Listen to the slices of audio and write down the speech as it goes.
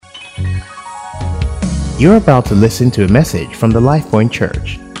You're about to listen to a message from the LifePoint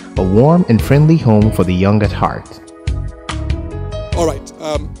Church, a warm and friendly home for the young at heart. All right.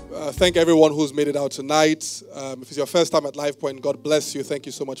 Thank everyone who's made it out tonight. If it's your first time at LifePoint, God bless you. Thank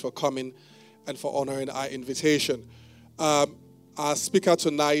you so much for coming and for honoring our invitation. Our speaker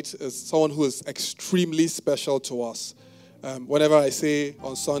tonight is someone who is extremely special to us. Whenever I say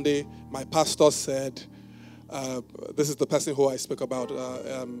on Sunday, my pastor said, this is the person who I speak about.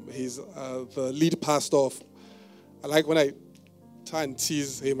 He's the lead pastor of, I like when I try and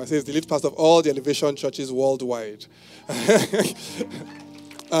tease him, I say he's the lead pastor of all the Elevation churches worldwide.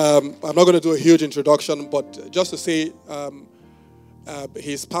 I'm not going to do a huge introduction, but just to say,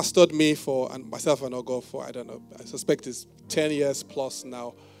 he's pastored me and myself and Ogo for, I don't know, I suspect it's 10 years plus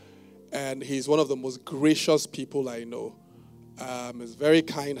now. And he's one of the most gracious people I know. He's very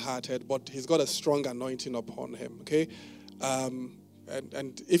kind-hearted, but he's got a strong anointing upon him, okay?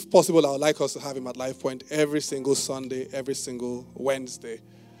 And if possible, I would like us to have him at LifePoint every single Sunday, every single Wednesday.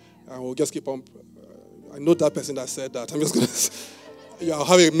 And we'll just keep on. I know that person that said that. I'm just going to, I'll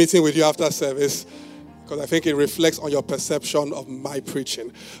have a meeting with you after service, because I think it reflects on your perception of my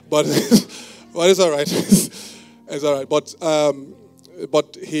preaching. But, but it's all right. It's all right.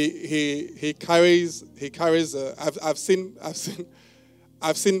 But he carries.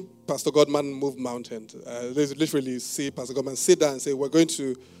 I've seen Pastor Godman move mountains. Literally see Pastor Godman sit down and say, "We're going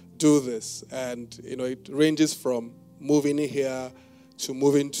to do this," and it ranges from moving here to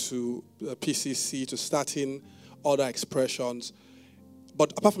moving to PCC to starting other expressions.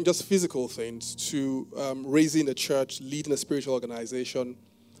 But apart from just physical things, to raising a church, leading a spiritual organization,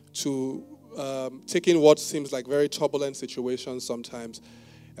 to taking what seems like very turbulent situations sometimes,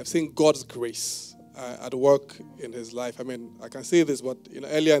 I've seen God's grace at work in his life. I mean, I can say this, but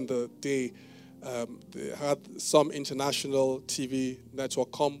earlier in the day, they had some international TV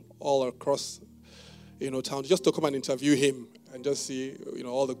network come all across, town just to come and interview him and just see,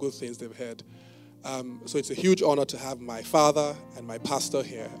 all the good things they've heard. So it's a huge honor to have my father and my pastor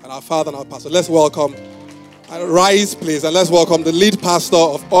here, and our father and our pastor. Let's welcome. Rise, please, and let's welcome the lead pastor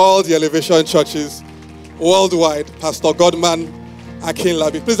of all the Elevation churches worldwide, Pastor Godman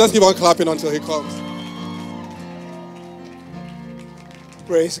Akinlabi. Please, let's keep on clapping until he comes.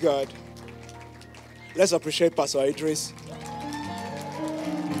 Praise God. Let's appreciate Pastor Idris.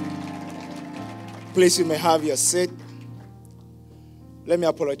 Please, you may have your seat. Let me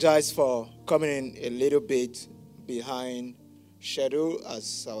apologize for coming in a little bit behind schedule,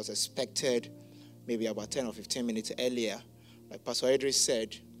 as I was expected maybe about 10 or 15 minutes earlier. Like Pastor Idris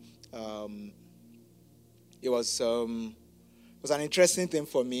said, it was an interesting thing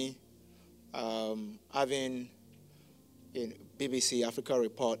for me, having in BBC Africa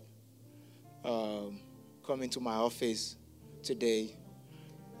Report come into my office today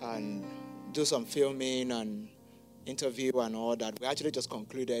and do some filming and interview and all that. We actually just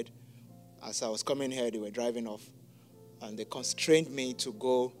concluded. As I was coming here, they were driving off, and they constrained me to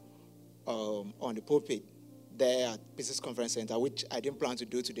go on the pulpit there at Business Conference Center, which I didn't plan to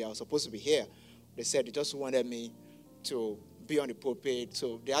do today. I was supposed to be here. They said they just wanted me to be on the pulpit,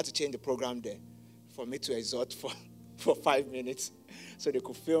 so they had to change the program there for me to exhort for 5 minutes so they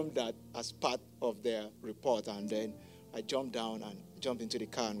could film that as part of their report. And then I jumped down and jumped into the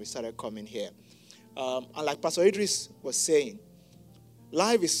car, and we started coming here. And like Pastor Idris was saying,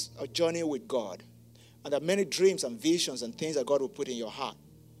 life is a journey with God, and there are many dreams and visions and things that God will put in your heart,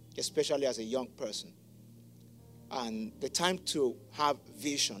 especially as a young person. And the time to have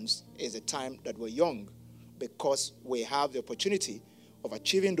visions is the time that we're young, because we have the opportunity of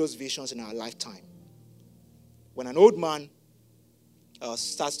achieving those visions in our lifetime. When an old man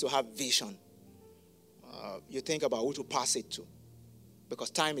starts to have vision, you think about who to pass it to, because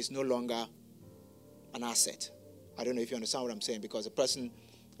time is no longer an asset. I don't know if you understand what I'm saying, because a person,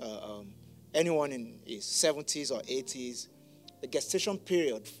 anyone in his 70s or 80s, the gestation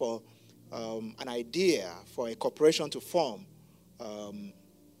period for an idea, for a corporation to form, for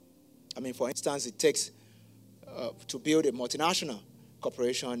instance, it takes, to build a multinational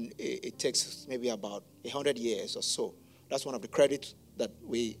corporation, it takes maybe about 100 years or so. That's one of the credits that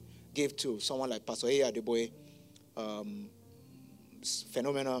we give to someone like Pastor A. Adeboye,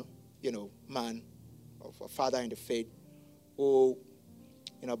 phenomenal, man, of a father in the faith, who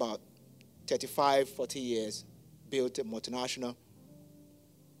in about 35, 40 years built a multinational,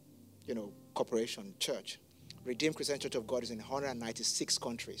 corporation, church. Redeemed Christian Church of God is in 196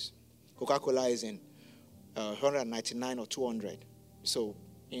 countries. Coca-Cola is in 199 or 200. So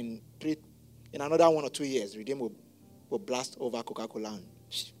in another 1 or 2 years, Redeemed will blast over Coca-Cola.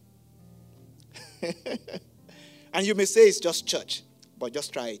 And you may say it's just church, but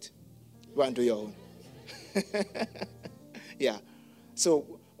just try it. Go and do your own. Yeah.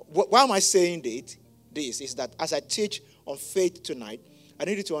 So why am I saying this is that as I teach on faith tonight, I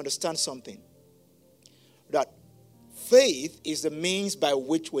need you to understand something. That faith is the means by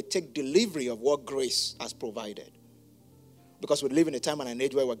which we take delivery of what grace has provided. Because we live in a time and an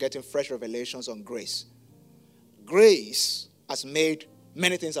age where we're getting fresh revelations on grace. Grace has made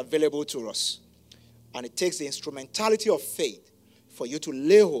many things available to us. And it takes the instrumentality of faith for you to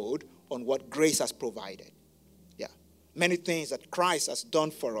lay hold on what grace has provided. Yeah. Many things that Christ has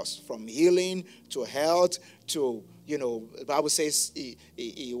done for us, from healing to health to, the Bible says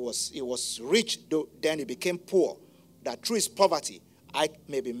he was rich, then he became poor, that through his poverty I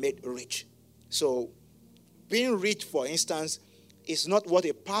may be made rich. So being rich, for instance, is not what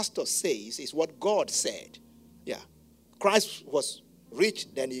a pastor says, it's what God said. Yeah. Christ was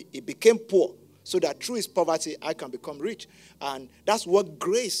rich, then he became poor, so that through his poverty I can become rich. And that's what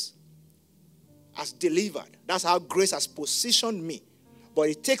grace has delivered. That's how grace has positioned me. But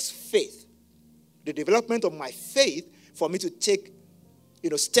it takes faith, the development of my faith, for me to take,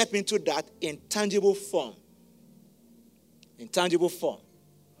 step into that intangible form. Intangible form.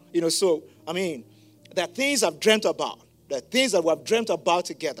 So, there are things I've dreamt about. There are things that we have dreamt about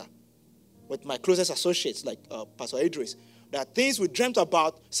together with my closest associates, like Pastor Idris. There are things we dreamt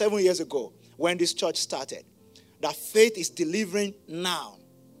about 7 years ago when this church started. That faith is delivering now.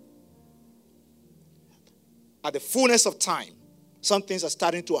 At the fullness of time, some things are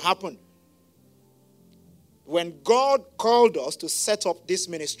starting to happen. When God called us to set up this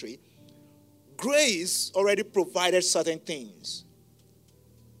ministry, grace already provided certain things.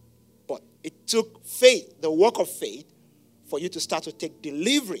 But it took faith, the work of faith, for you to start to take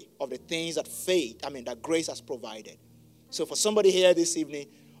delivery of the things that grace has provided. So for somebody here this evening,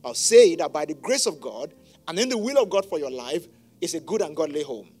 I'll say that by the grace of God and in the will of God for your life is a good and godly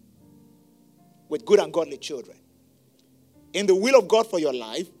home with good and godly children. In the will of God for your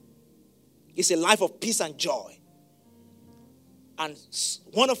life is a life of peace and joy and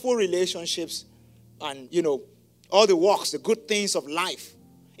wonderful relationships and, all the works, the good things of life.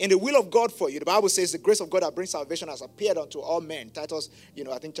 In the will of God for you, the Bible says the grace of God that brings salvation has appeared unto all men. Titus,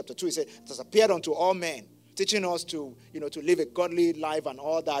 I think chapter 2, it said, it has appeared unto all men, teaching us to live a godly life and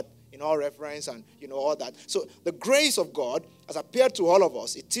all that, in all reverence and, all that. So the grace of God has appeared to all of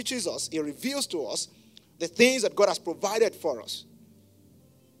us. It teaches us, it reveals to us the things that God has provided for us.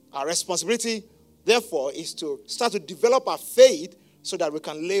 Our responsibility, therefore, is to start to develop our faith so that we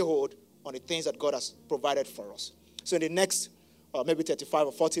can lay hold on the things that God has provided for us. So in the next maybe 35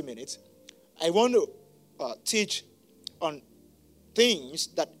 or 40 minutes, I want to teach on things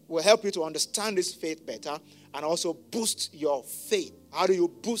that will help you to understand this faith better and also boost your faith. How do you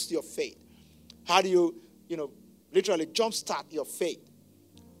boost your faith? How do you, literally jumpstart your faith?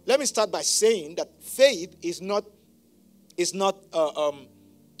 Let me start by saying that faith is not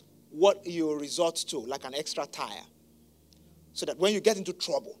what you resort to, like an extra tire. So that when you get into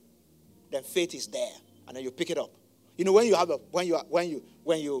trouble, then faith is there, and then you pick it up. When you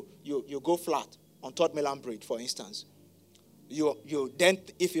go flat on Third Mainland Bridge, for instance, you then,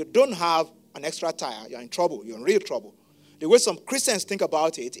 if you don't have an extra tire, you're in trouble. You're in real trouble. The way some Christians think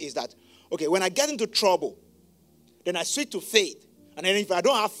about it is that, okay, when I get into trouble, then I switch to faith. And then if I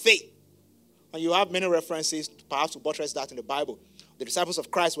don't have faith, and you have many references, perhaps to buttress that in the Bible. The disciples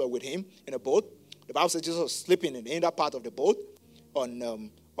of Christ were with him in a boat. The Bible says Jesus was sleeping in the inner part of the boat on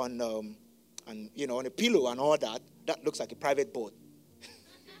a pillow and all that. That looks like a private boat.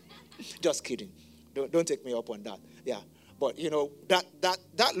 Just kidding. Don't take me up on that. Yeah. But,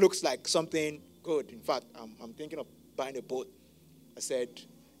 that looks like something good. In fact, I'm thinking of buying a boat. I said,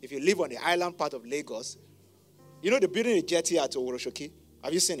 if you live on the island part of Lagos, they're building a jetty at Oroshoki.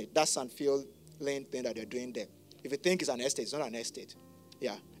 Have you seen it? That Sandfield Lane thing that they're doing there. If you think it's an estate, it's not an estate.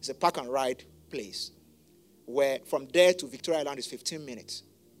 Yeah. It's a park and ride place where from there to Victoria Island is 15 minutes.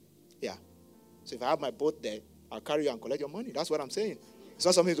 Yeah. So if I have my boat there, I'll carry you and collect your money. That's what I'm saying. It's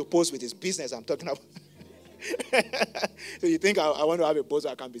not something to post with his business I'm talking about. So you think I want to have a boat so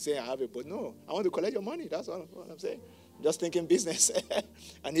I can be saying I have a boat? No, I want to collect your money. That's what I'm saying. Just thinking business.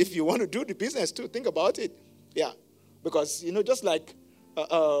 And if you want to do the business too, think about it. Yeah. Because, just like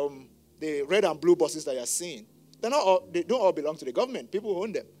the red and blue buses that you're seeing, they don't all belong to the government. People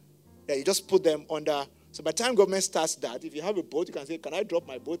own them. Yeah, you just put them under. So by the time government starts that, if you have a boat, you can say, can I drop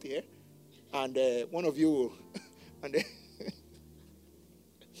my boat here? And one of you will. And then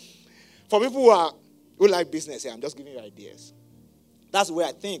for people who like business, I'm just giving you ideas. That's the way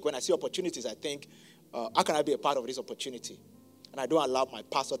I think. When I see opportunities, I think, how can I be a part of this opportunity? And I don't allow my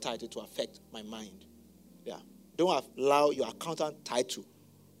pastor title to affect my mind. Yeah. Don't allow your accountant title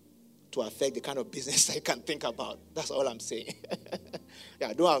to affect the kind of business that you can think about. That's all I'm saying.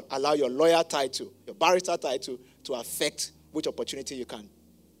 Yeah, don't allow your lawyer title, your barrister title to affect which opportunity you can.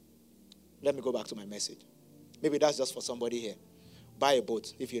 Let me go back to my message. Maybe that's just for somebody here. Buy a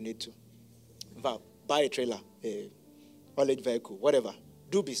boat if you need to. In fact, buy a trailer, a haulage vehicle, whatever.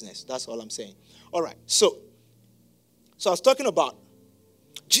 Do business. That's all I'm saying. All right. So I was talking about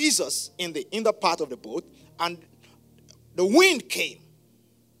Jesus in the part of the boat, and the wind came.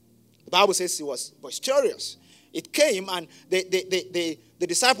 The Bible says he was boisterous. It came, and the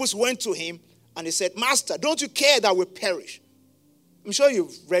disciples went to him, and they said, Master, don't you care that we perish? I'm sure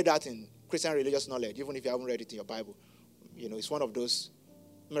you've read that in Christian religious knowledge, even if you haven't read it in your Bible. You know, it's one of those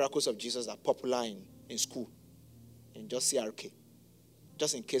miracles of Jesus that are popular in school, in just CRK.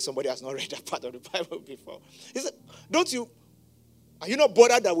 Just in case somebody has not read that part of the Bible before. He said, are you not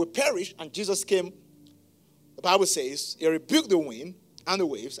bothered that we perish? And Jesus came, the Bible says, he rebuked the wind and the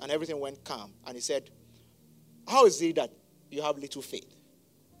waves, and everything went calm. And he said, how is it that you have little faith?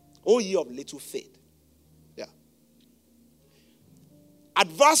 O ye of little faith. Yeah.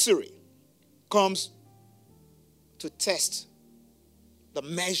 Adversary comes to test the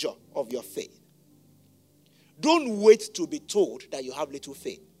measure of your faith. Don't wait to be told that you have little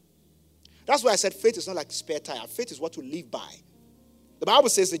faith. That's why I said faith is not like a spare tire. Faith is what you live by. The Bible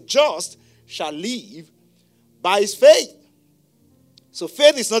says the just shall live by his faith. So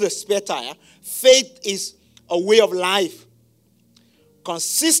faith is not a spare tire. Faith is a way of life.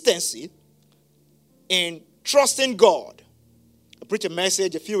 Consistency in trusting God. I preached a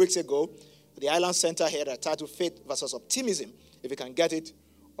message a few weeks ago at the Island Center here that titled Faith versus Optimism. If you can get it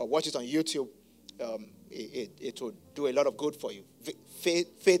or watch it on YouTube, it will do a lot of good for you.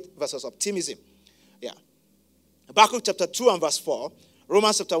 Faith versus optimism. Yeah. Habakkuk chapter 2 and verse 4,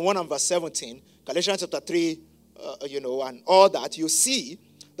 Romans chapter 1 and verse 17, Galatians chapter 3, and all that. You see,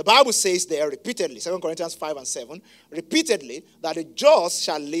 the Bible says there repeatedly, 2 Corinthians 5 and 7, repeatedly, that the just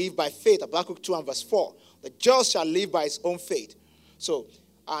shall live by faith. Habakkuk 2 and verse 4. The just shall live by his own faith. So,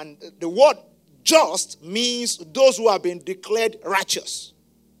 and the word just means those who have been declared righteous.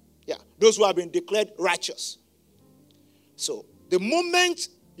 Yeah, those who have been declared righteous. So, the moment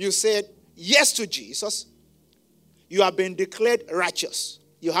you said yes to Jesus, you have been declared righteous.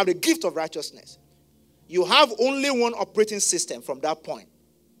 You have the gift of righteousness. You have only one operating system from that point.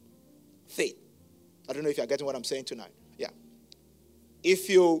 Faith. I don't know if you're getting what I'm saying tonight. Yeah. If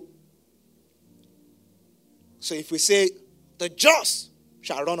we say, the just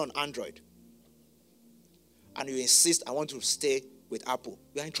shall run on Android, and you insist, I want to stay with Apple,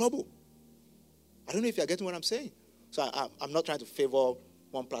 you are in trouble. I don't know if you're getting what I'm saying. So I'm not trying to favor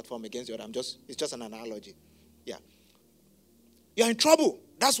one platform against the other. It's just an analogy. Yeah. You're in trouble.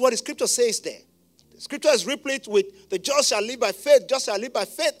 That's what the scripture says there. The scripture is replete with the just shall live by faith, just shall live by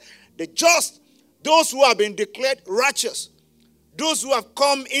faith. The just, those who have been declared righteous, those who have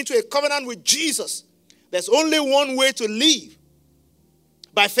come into a covenant with Jesus. There's only one way to live,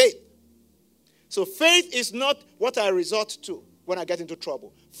 by faith. So faith is not what I resort to when I get into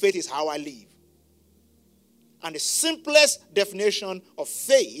trouble. Faith is how I live. And the simplest definition of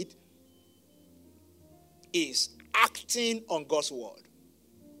faith is acting on God's word.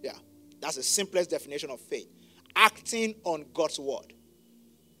 Yeah, that's the simplest definition of faith. Acting on God's word.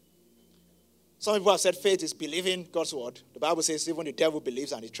 Some people have said faith is believing God's word. The Bible says even the devil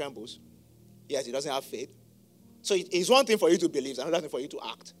believes and he trembles. Yes, he doesn't have faith. So it's one thing for you to believe, it's another thing for you to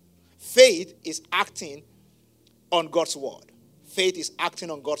act. Faith is acting on God's word. Faith is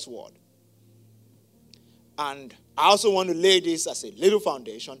acting on God's word. And I also want to lay this as a little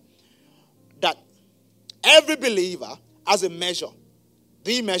foundation, that every believer has a measure,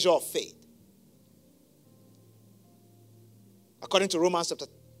 the measure of faith. According to Romans chapter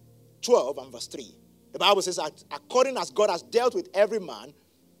 12 and verse 3, the Bible says that according as God has dealt with every man,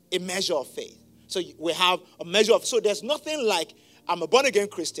 a measure of faith. So we have a measure of, so there's nothing like I'm a born-again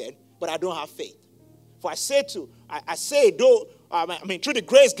Christian, but I don't have faith. For I say through the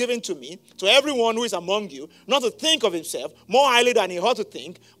grace given to me, to everyone who is among you, not to think of himself more highly than he ought to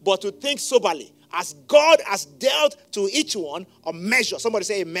think, but to think soberly, as God has dealt to each one a measure. Somebody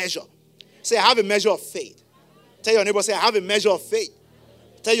say a measure. Say, I have a measure of faith. Tell your neighbor, say, I have a measure of faith.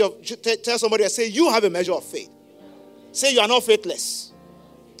 Tell somebody, say, you have a measure of faith. Say, you are not faithless.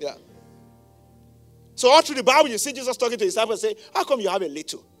 Yeah. So all through the Bible, you see Jesus talking to his disciples and say, how come you have a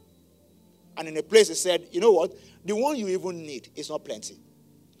little? And in a place he said, you know what? The one you even need is not plenty.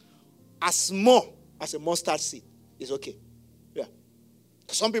 As small as a mustard seed is okay. Yeah.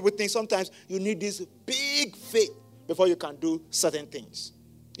 Some people think sometimes you need this big faith before you can do certain things.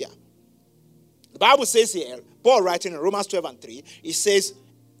 Yeah. The Bible says here, Paul writing in Romans 12 and 3, he says,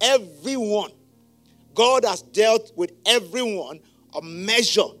 everyone. God has dealt with everyone a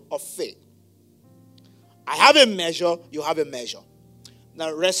measure of faith. I have a measure, you have a measure. Now,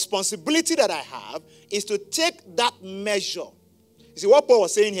 the responsibility that I have is to take that measure. You see, what Paul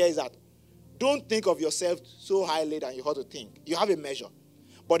was saying here is that don't think of yourself so highly than you ought to think. You have a measure.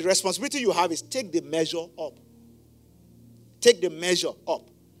 But the responsibility you have is take the measure up. Take the measure up.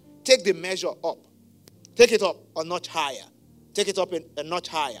 Take the measure up. Take it up a notch higher. Take it up a notch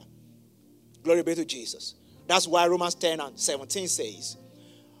higher. Glory be to Jesus. That's why Romans 10 and 17 says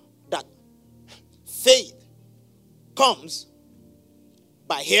that faith comes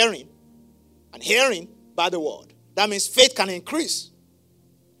by hearing, and hearing by the word. That means faith can increase.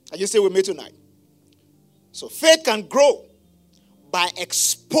 Are you still with me tonight? So faith can grow by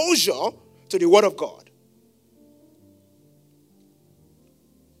exposure to the word of God.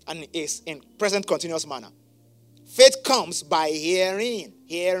 And is in present continuous manner. Faith comes by hearing.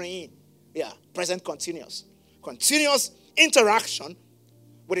 Yeah, present continuous. Continuous interaction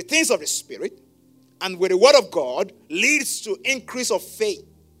with the things of the Spirit and with the word of God leads to increase of faith.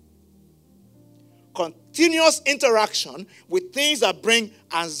 Continuous interaction with things that bring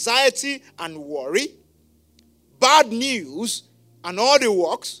anxiety and worry, bad news, and all the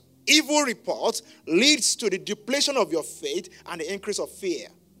works, evil reports, leads to the depletion of your faith and the increase of fear.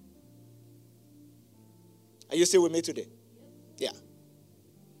 Are you still with me today? Yeah.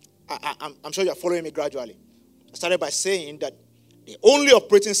 I'm sure you're following me gradually. I started by saying that the only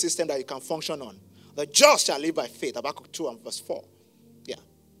operating system that you can function on, the just shall live by faith, Habakkuk 2 and verse 4. Yeah.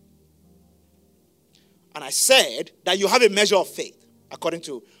 And I said that you have a measure of faith, according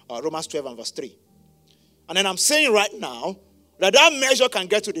to Romans 12 and verse 3. And then I'm saying right now that that measure can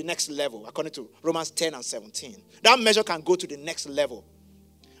get to the next level, according to Romans 10 and 17. That measure can go to the next level.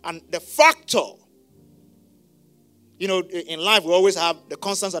 And the factor, you know, in life we always have the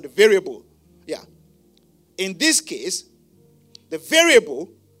constants and the variable. Yeah. In this case, the variable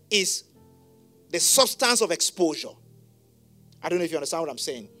is the substance of exposure. I don't know if you understand what I'm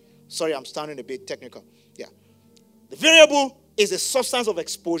saying. Sorry, I'm sounding a bit technical. Yeah. The variable is the substance of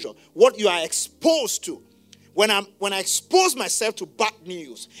exposure. What you are exposed to. When I expose myself to bad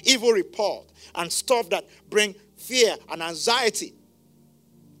news, evil report, and stuff that bring fear and anxiety.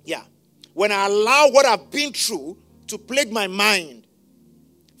 Yeah. When I allow what I've been through to plague my mind.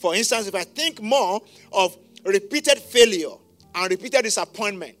 For instance, if I think more of repeated failure and repeated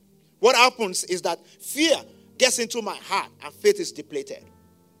disappointment, what happens is that fear gets into my heart and faith is depleted.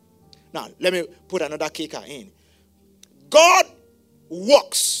 Now, let me put another kicker in. God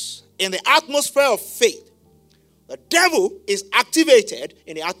works in the atmosphere of faith. The devil is activated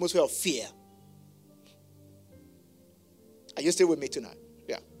in the atmosphere of fear. Are you still with me tonight?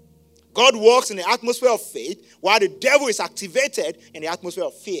 Yeah. God works in the atmosphere of faith while the devil is activated in the atmosphere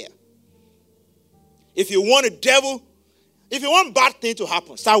of fear. If you want if you want bad thing to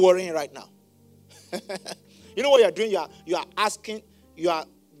happen, start worrying right now. You know what you're doing? You are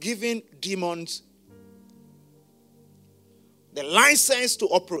giving demons the license to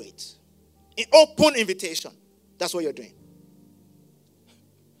operate. An open invitation. That's what you're doing.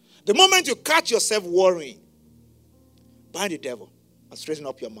 The moment you catch yourself worrying, bind the devil and straighten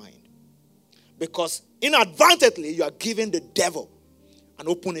up your mind. Because inadvertently, you are giving the devil an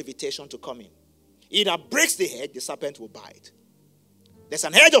open invitation to come in. Either breaks the hedge, the serpent will bite. There's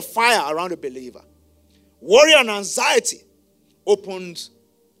an hedge of fire around the believer. Worry and anxiety opens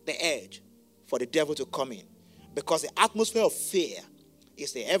the edge for the devil to come in. Because the atmosphere of fear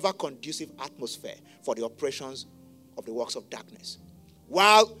is the ever conducive atmosphere for the operations of the works of darkness.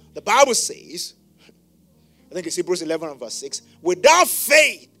 While the Bible says, I think it's Hebrews 11 and verse 6, without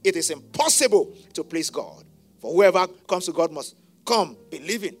faith it is impossible to please God. For whoever comes to God must come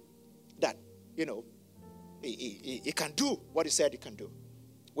believing that, you know, he can do what he said he can do.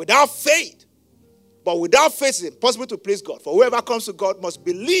 Without faith. But without faith it's impossible to please God. For whoever comes to God must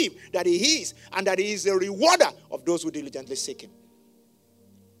believe that he is and that he is a rewarder of those who diligently seek him.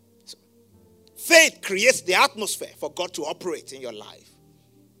 So, faith creates the atmosphere for God to operate in your life.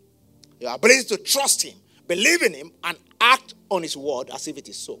 Your ability to trust him, believe in him, and act on his word as if it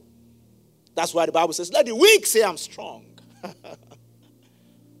is so. That's why the Bible says, let the weak say I'm strong.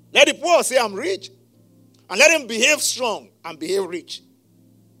 Let the poor say I'm rich. And let him behave strong and behave rich.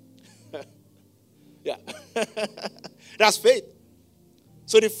 Yeah. That's faith.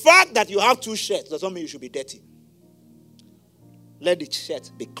 So the fact that you have two shirts doesn't mean you should be dirty. Let the shirt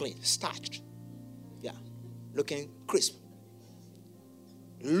be clean, starched. Yeah. Looking crisp.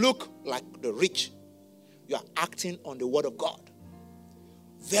 Look like the rich. You are acting on the word of God.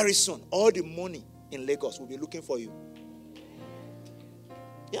 Very soon, all the money in Lagos will be looking for you.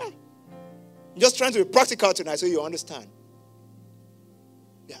 Yeah. I'm just trying to be practical tonight so you understand.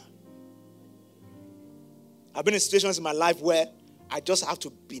 Yeah. I've been in situations in my life where I just have to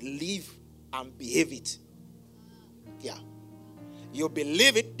believe and behave it. Yeah. You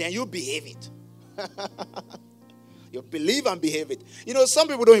believe it, then you behave it. You believe and behave it. You know, some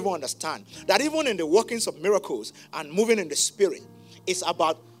people don't even understand that even in the workings of miracles and moving in the Spirit, it's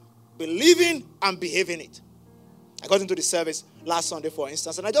about believing and behaving it. I got into the service last Sunday, for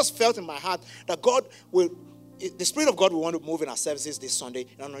instance, and I just felt in my heart that the Spirit of God will want to move in our services this Sunday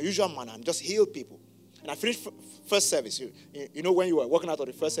in an unusual manner and just heal people. And I finished first service. You know, when you were walking out of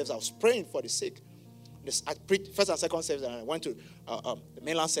the first service, I was praying for the sick. I preached first and second service, and I went to the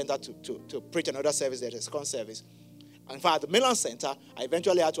mainland center to preach another service there, the second service. And in fact, at the mainland center, I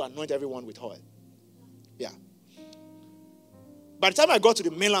eventually had to anoint everyone with oil. Yeah. By the time I got to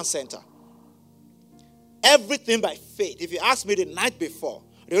the mainland center, everything by faith. If you ask me the night before,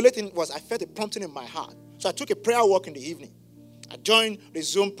 the only thing was I felt a prompting in my heart. So I took a prayer walk in the evening. I joined the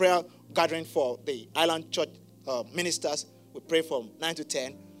Zoom prayer gathering for the Island Church ministers. We pray from 9 to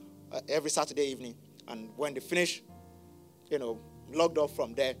 10 every Saturday evening. And when they finish, logged off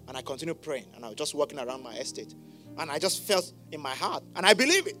from there, and I continued praying. And I was just walking around my estate. And I just felt in my heart, and I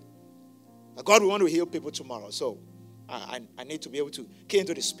believe it, that God will want to heal people tomorrow. So I need to be able to key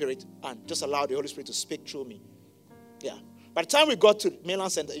into the Spirit and just allow the Holy Spirit to speak through me. Yeah. By the time we got to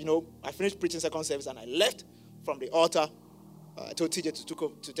mainland center, I finished preaching second service, and I left from the altar. I told TJ to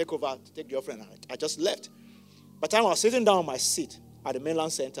take over, to take the offering, and I just left. By the time I was sitting down on my seat at the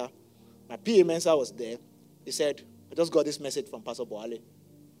mainland center, my PA Mensa was there. He said, I just got this message from Pastor Boale. He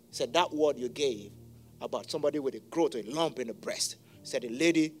said, that word you gave about somebody with a growth or a lump in the breast. He said, a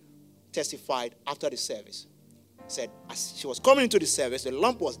lady testified after the service. He said, as she was coming into the service, the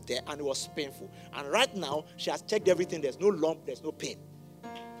lump was there and it was painful. And right now, she has checked everything. There's no lump, there's no pain.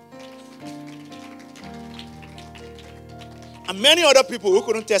 And many other people who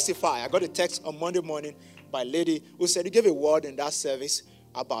couldn't testify. I got a text on Monday morning by a lady who said, you gave a word in that service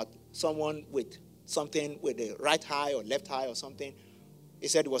about someone with something with the right eye or left eye or something. He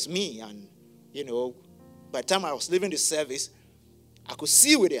said it was me. And, by the time I was leaving the service, I could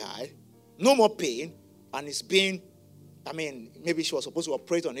see with the eye, no more pain, and it's been, maybe she was supposed to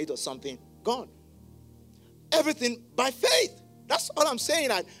operate on it or something, gone. Everything by faith. That's all I'm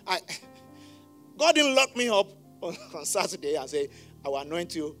saying. God didn't lock me up on Saturday and say, I will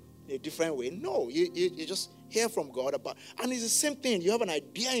anoint you in a different way. No, you just hear from God about, and it's the same thing. You have an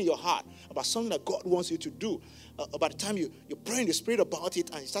idea in your heart about something that God wants you to do. By the time you pray in the Spirit about it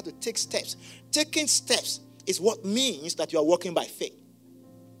and you start to take steps. Taking steps is what means that you are walking by faith.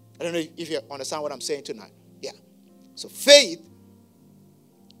 I don't know if you understand what I'm saying tonight. Yeah. So faith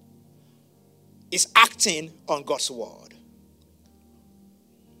is acting on God's word.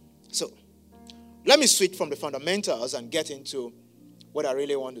 So let me switch from the fundamentals and get into what I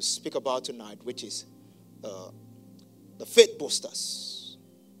really want to speak about tonight, which is the faith boosters.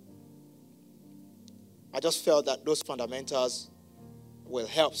 I just felt that those fundamentals will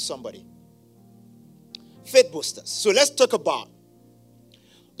help somebody. Faith boosters. So let's talk about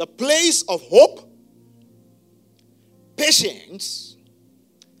the place of hope, patience,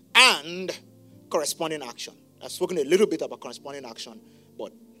 and corresponding action. I've spoken a little bit about corresponding action,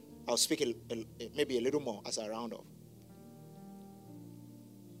 but I'll speak maybe a little more as I round off.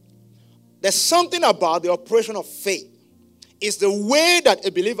 There's something about the operation of faith. It's the way that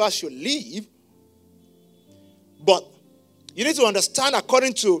a believer should live. But you need to understand,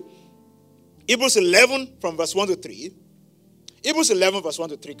 according to Hebrews 11 from verse 1 to 3. Hebrews 11 verse 1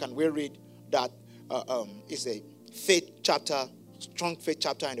 to 3, can we read that? Is a faith chapter, strong faith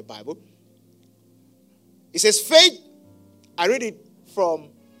chapter in the Bible. It says faith, I read it from,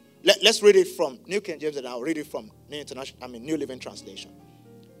 let's read it from New King James and I'll read it from New Living Translation.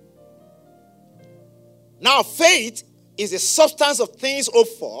 Now faith is the substance of things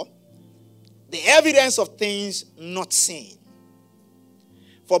hoped for, the evidence of things not seen.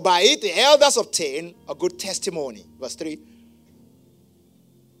 For by it the elders obtain a good testimony. Verse 3.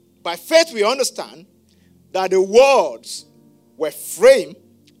 By faith we understand that the worlds were framed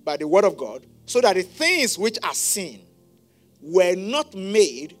by the word of God, so that the things which are seen were not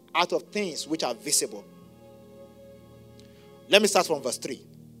made out of things which are visible. Let me start from verse 3.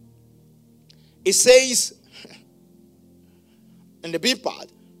 It says in the B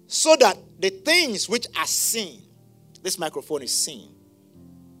part, so that the things which are seen, this microphone is seen,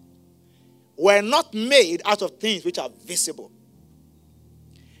 were not made out of things which are visible.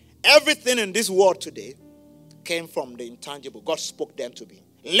 Everything in this world today came from the intangible. God spoke them to be.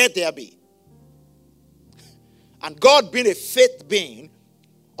 Let there be. And God, being a faith being,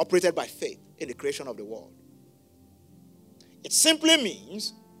 operated by faith in the creation of the world. It simply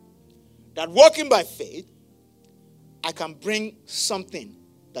means that walking by faith, I can bring something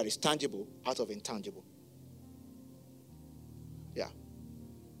that is tangible out of intangible. Yeah.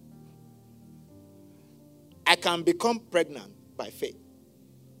 I can become pregnant by faith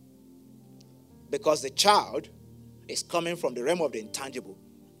because the child is coming from the realm of the intangible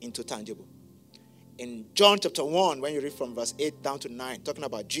into tangible. In John chapter 1, when you read from verse 8 down to 9, talking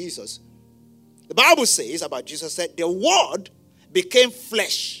about Jesus, the Bible says about Jesus that the Word became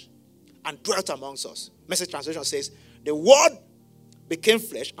flesh and dwelt amongst us. Message translation says, the Word became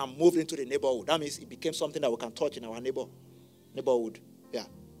flesh and moved into the neighborhood. That means it became something that we can touch in our neighborhood. Yeah.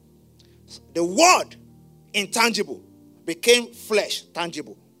 The Word, intangible, became flesh,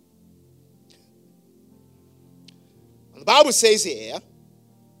 tangible. And the Bible says here,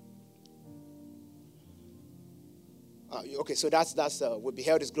 okay, so that's we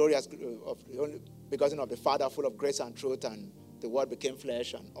beheld his glory as of the only begotten of the Father, full of grace and truth, and the Word became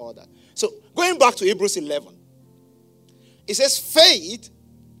flesh and all that. So going back to Hebrews 11, it says faith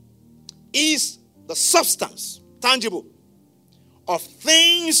is the substance, tangible, of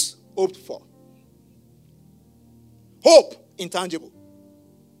things hoped for. Hope, intangible.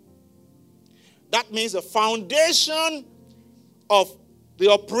 That means the foundation of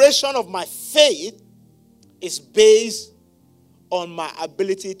the operation of my faith is based on my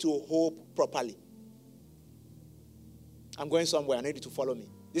ability to hope properly. I'm going somewhere. I need you to follow me.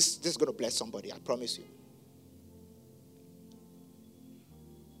 This is going to bless somebody, I promise you.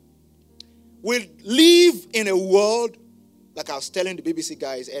 We live in a world, like I was telling the BBC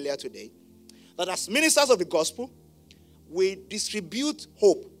guys earlier today, that as ministers of the gospel, we distribute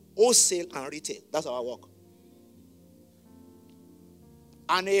hope, wholesale and retail. That's our work.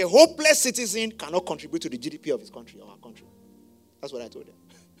 And a hopeless citizen cannot contribute to the GDP of his country or our country. That's what I told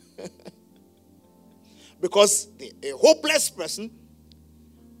them. Because a hopeless person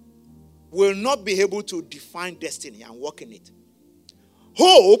will not be able to define destiny and walk in it.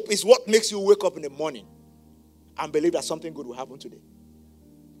 Hope is what makes you wake up in the morning and believe that something good will happen today.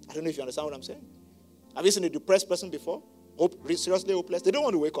 I don't know if you understand what I'm saying. Have you seen a depressed person before? Seriously hopeless? They don't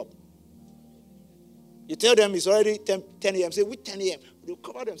want to wake up. You tell them it's already 10 a.m. Say, which 10 a.m.? They'll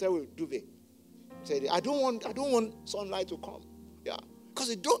cover themselves with duvet. Say, I don't want sunlight to come. Yeah. Because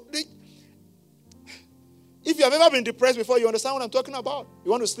if you have ever been depressed before, you understand what I'm talking about.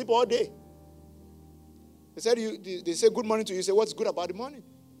 You want to sleep all day. They say good morning to you. You say, what's good about the morning?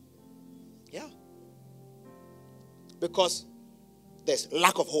 Yeah. Because there's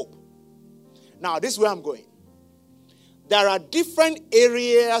lack of hope. Now, this is where I'm going. There are different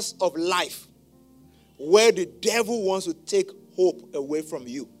areas of life where the devil wants to take hope away from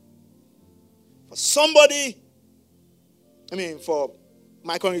you. For somebody, for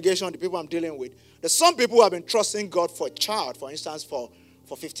my congregation, the people I'm dealing with, there's some people who have been trusting God for a child, for instance, for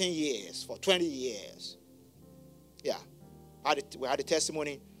 15 years, for 20 years. Yeah. We had a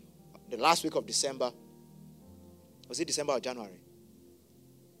testimony the last week of December. Was it December or January?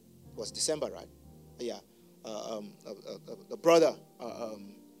 It was December, right? Yeah. The brother,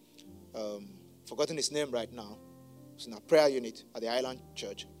 forgotten his name right now, was in a prayer unit at the Island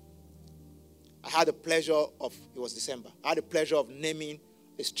Church. I had the pleasure of, it was December, I had the pleasure of naming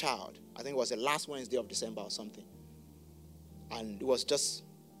his child. I think it was the last Wednesday of December or something. And it was just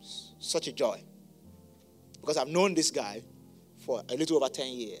such a joy. Because I've known this guy for a little over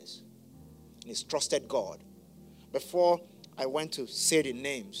 10 years. And he's trusted God. Before I went to say the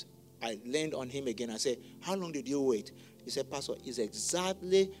names, I leaned on him again. I said, how long did you wait? He said, Pastor, it's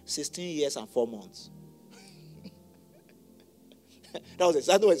exactly 16 years and 4 months. That was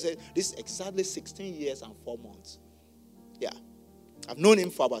exactly what he said. This is exactly 16 years and 4 months. Yeah. I've known him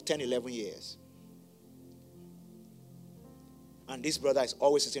for about 10, 11 years. And this brother is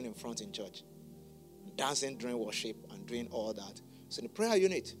always sitting in front in church, dancing during worship and doing all that. So in the prayer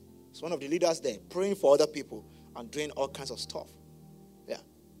unit, he's one of the leaders there, praying for other people and doing all kinds of stuff. Yeah.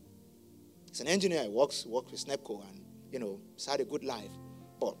 He's an engineer. He works with SNEPCO and, he's had a good life.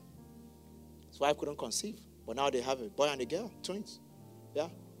 But his wife couldn't conceive. But now they have a boy and a girl, twins. Yeah.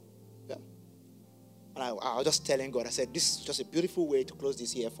 Yeah. And I was just telling God, I said, this is just a beautiful way to close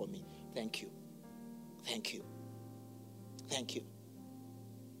this year for me. Thank you. Thank you. Thank you.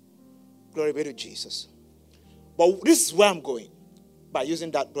 Glory be to Jesus. But this is where I'm going by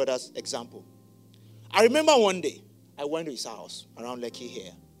using that brother's example. I remember one day I went to his house around Lekki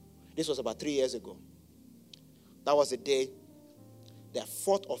here. This was about 3 years ago. That was the day their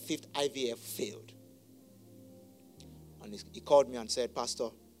 4th or 5th IVF failed. And he called me and said, Pastor,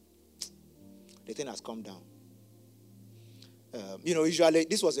 the thing has come down. Usually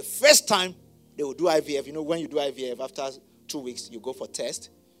this was the first time they would do IVF. When you do IVF, after 2 weeks, you go for test,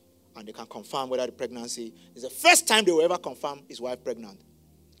 and they can confirm whether the pregnancy is the first time they will ever confirm his wife pregnant.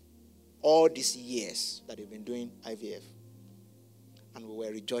 All these years that they've been doing IVF. And we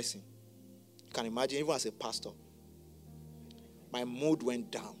were rejoicing. You can imagine, even as a pastor, my mood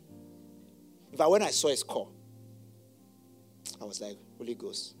went down. In fact, when I saw his call, I was like, Holy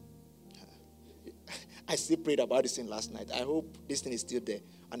Ghost. I still prayed about this thing last night. I hope this thing is still there.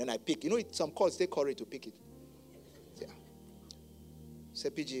 And then I pick. Some calls take courage to pick it. Yeah. Say,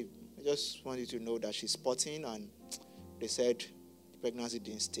 PG, I just want you to know that she's spotting, and they said the pregnancy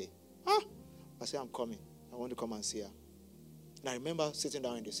didn't stay. I said, I'm coming. I want to come and see her. And I remember sitting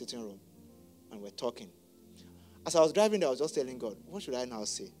down in the sitting room, and we're talking. As I was driving there, I was just telling God, what should I now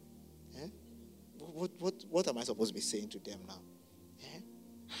say? Eh? What am I supposed to be saying to them now? Eh?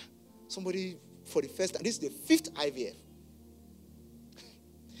 Somebody, for the first time, this is the 5th IVF.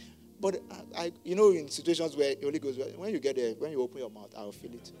 But in situations where the Holy Ghost, when you get there, when you open your mouth, I'll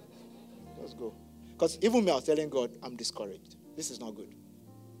feel it. Just go. Because even me, I was telling God, I'm discouraged. This is not good.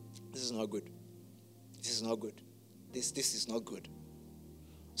 This is not good. This is not good. This is not good.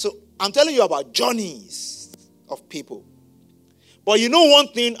 So I'm telling you about journeys of people. But you know one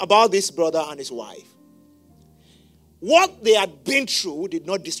thing about this brother and his wife. What they had been through did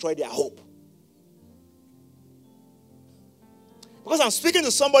not destroy their hope. Because I'm speaking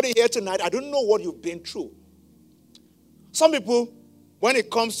to somebody here tonight, I don't know what you've been through. Some people, when it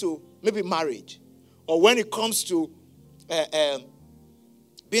comes to maybe marriage, or when it comes to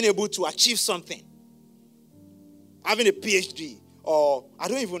being able to achieve something, having a PhD, or I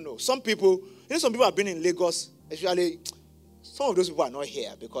don't even know. Some people have been in Lagos, especially some of those people are not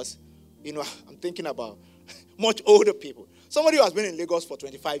here because, I'm thinking about much older people. Somebody who has been in Lagos for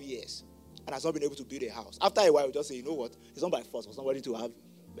 25 years and has not been able to build a house. After a while, we'll just say, you know what? It's not by force for somebody to have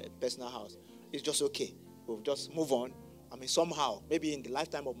a personal house. It's just okay. We'll just move on. Somehow, maybe in the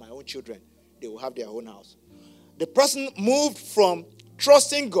lifetime of my own children, they will have their own house. The person moved from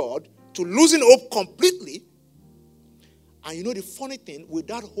trusting God to losing hope completely. And the funny thing,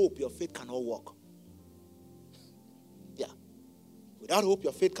 without hope, your faith cannot work. Yeah. Without hope,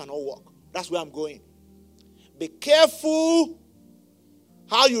 your faith cannot work. That's where I'm going. Be careful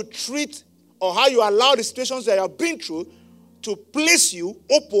how you treat or how you allow the situations that you have been through to place you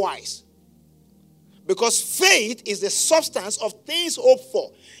hope-wise. Because faith is the substance of things hoped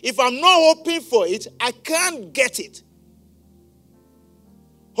for. If I'm not hoping for it, I can't get it.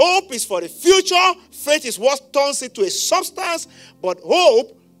 Hope is for the future. Faith is what turns it to a substance. But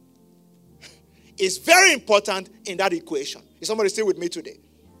hope is very important in that equation. Is somebody still with me today?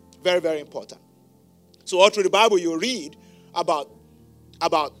 Very, very important. So all through the Bible you read about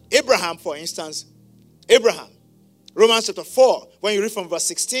Abraham, for instance. Abraham. Romans chapter 4, when you read from verse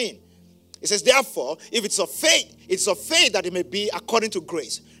 16. It says, therefore, if it's of faith that it may be according to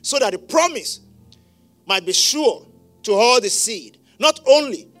grace, so that the promise might be sure to all the seed, not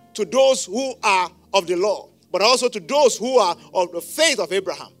only to those who are of the law, but also to those who are of the faith of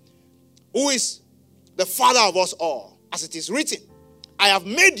Abraham, who is the father of us all. As it is written, I have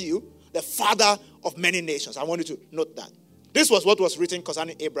made you the father of many nations. I want you to note that. This was what was written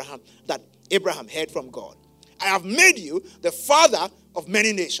concerning Abraham, that Abraham heard from God. I have made you the father of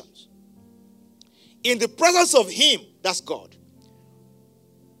many nations. In the presence of him, that's God,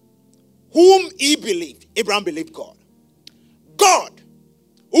 whom he believed. Abraham believed God. God,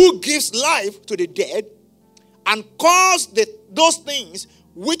 who gives life to the dead and calls those things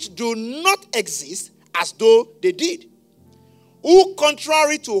which do not exist as though they did. Who,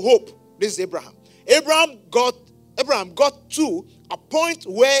 contrary to hope, this is Abraham. Abraham got to a point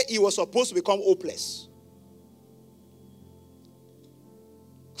where he was supposed to become hopeless.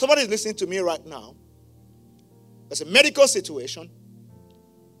 Somebody is listening to me right now. There's a medical situation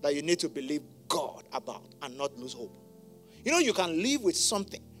that you need to believe God about and not lose hope. You can live with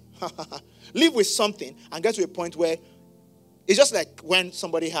something. Live with something and get to a point where it's just like when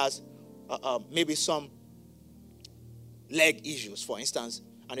somebody has maybe some leg issues, for instance,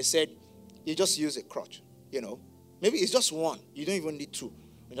 and they said, you just use a crutch, Maybe it's just one. You don't even need two.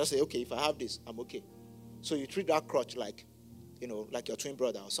 You just say, okay, if I have this, I'm okay. So you treat that crutch like, like your twin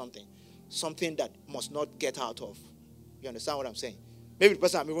brother or something. Something that must not get out of. You understand what I'm saying? Maybe the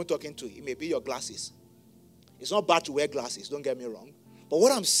person I'm even talking to, it may be your glasses. It's not bad to wear glasses, don't get me wrong. But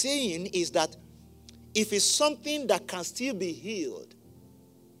what I'm saying is that if it's something that can still be healed,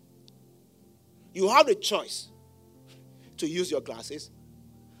 you have a choice to use your glasses,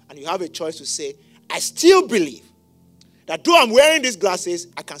 and you have a choice to say, I still believe that though I'm wearing these glasses,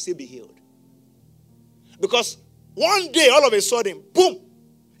 I can still be healed. Because One day, all of a sudden, boom,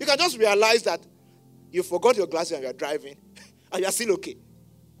 you can just realize that you forgot your glasses and you're driving and you're still okay.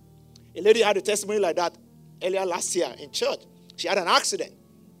 A lady had a testimony like that earlier last year in church. She had an accident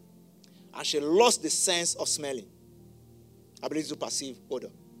and she lost the sense of smelling, ability to perceive odor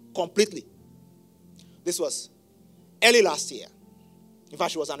completely. This was early last year. In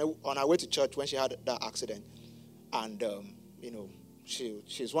fact, she was on her way to church when she had that accident. And,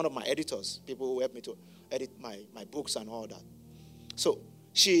 she's one of my editors, people who help me to edit my books and all that. So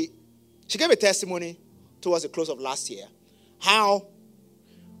she gave a testimony towards the close of last year, how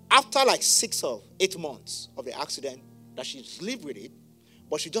after like 6 or 8 months of the accident, that she's lived with it,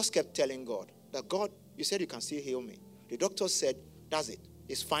 but she just kept telling God that, God, you said you can still heal me. The doctor said, that's it.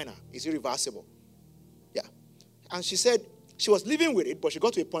 It's final. It's irreversible. Yeah. And she said she was living with it, but she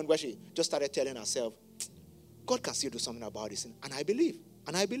got to a point where she just started telling herself, God can still do something about this. And I believe.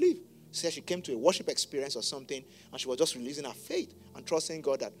 She said she came to a worship experience or something, and she was just releasing her faith and trusting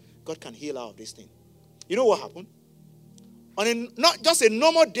God that God can heal her of this thing. You know what happened? On not just a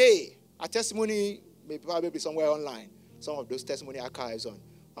normal day, a testimony may probably be somewhere online, some of those testimony archives on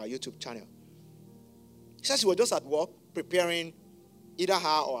our YouTube channel. She said she was just at work preparing, either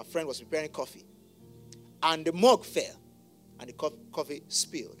her or her friend was preparing coffee. And the mug fell, and the coffee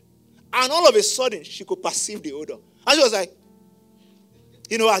spilled. And all of a sudden, she could perceive the odor. And she was like,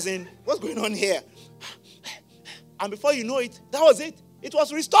 as in, what's going on here? And before you know it, that was it. It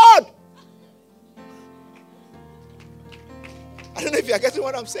was restored. I don't know if you are getting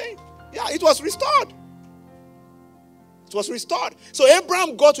what I'm saying. Yeah, it was restored. It was restored. So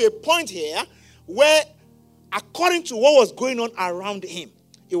Abraham got to a point here where, according to what was going on around him,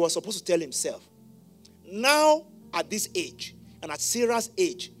 he was supposed to tell himself, now at this age, and at Sarah's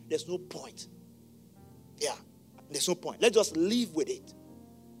age, there's no point. Yeah, there's no point. Let's just live with it.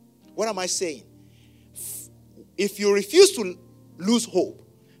 What am I saying? If you refuse to lose hope,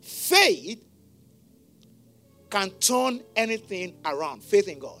 faith can turn anything around. Faith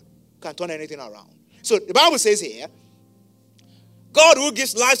in God can turn anything around. So the Bible says here, God who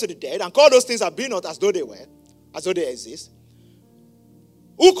gives life to the dead and call those things that be not as though they were, as though they exist,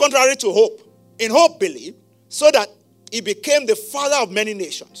 who contrary to hope, in hope believed, so that he became the father of many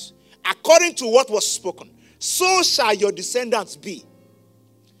nations, according to what was spoken. So shall your descendants be.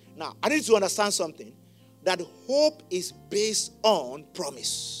 Now, I need to understand something, that hope is based on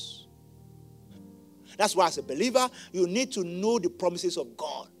promise. That's why as a believer, you need to know the promises of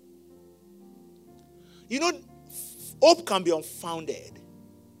God. Hope can be unfounded.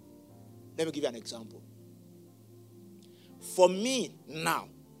 Let me give you an example. For me now,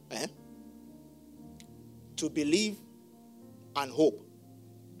 to believe and hope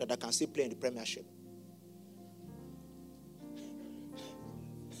that I can still play in the Premiership.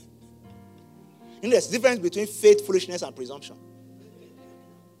 There's a difference between faith, foolishness, and presumption.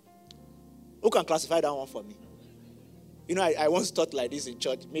 Who can classify that one for me? I once taught like this in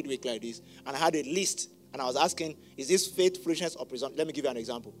church, midweek like this, and I had a list, and I was asking, is this faith, foolishness, or presumption? Let me give you an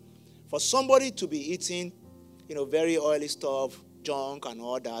example. For somebody to be eating, very oily stuff, junk and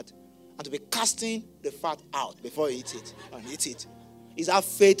all that, and to be casting the fat out before you eat it, is that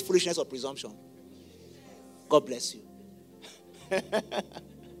faith, foolishness, or presumption? God bless you.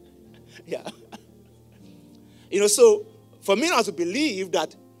 Yeah. So for me now to believe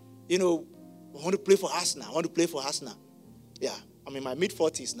that, I want to play for Arsenal. Yeah, I'm in my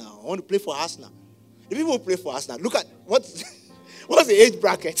mid-40s now. I want to play for Arsenal. The people who play for Arsenal, look at what's the age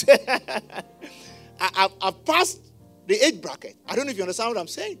bracket. I've passed the age bracket. I don't know if you understand what I'm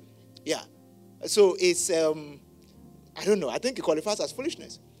saying. Yeah. So it's, I don't know. I think it qualifies as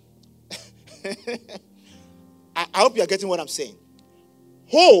foolishness. I hope you are getting what I'm saying.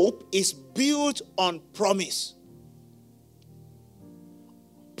 Hope is built on promise.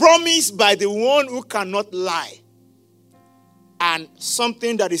 Promise by the one who cannot lie. And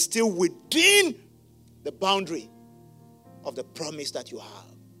something that is still within the boundary of the promise that you have.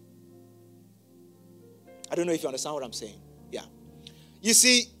 I don't know if you understand what I'm saying. Yeah. You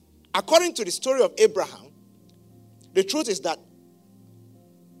see, according to the story of Abraham, the truth is that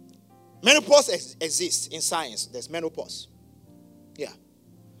menopause exists in science. There's menopause. Yeah.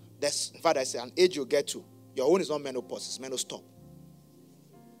 In fact, I say an age you get to. Your own is not menopause, it's menostop.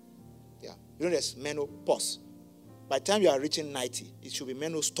 Yeah. There's menopause. By the time you are reaching 90, it should be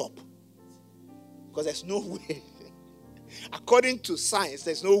menostop. Because there's no way. According to science,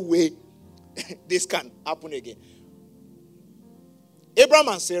 there's no way this can happen again. Abraham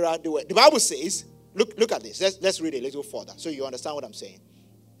and Sarah, the Bible says, look at this. Let's read a little further so you understand what I'm saying.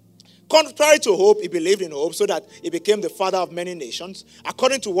 Contrary to hope, he believed in hope so that he became the father of many nations,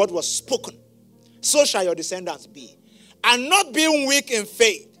 according to what was spoken. so shall your descendants be. And not being weak in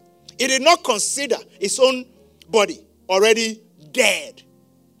faith, it did not consider its own body already dead.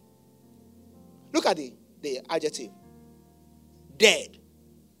 Look at the adjective. Dead.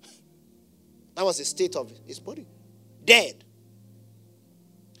 That was the state of his body. Dead.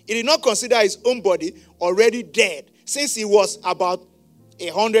 He did not consider his own body already dead, since he was about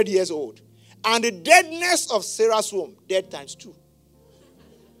 100 years old. And the deadness of Sarah's womb, dead times 2.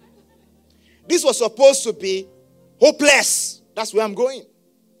 This was supposed to be hopeless. That's where I'm going.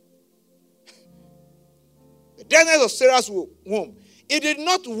 The deadness of Sarah's womb. It did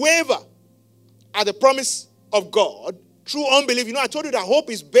not waver at the promise of God through unbelief. You know, I told you that hope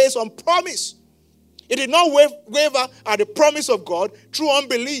is based on promise. It did not waver at the promise of God through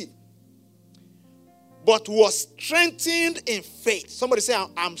unbelief, but was strengthened in faith. Somebody say,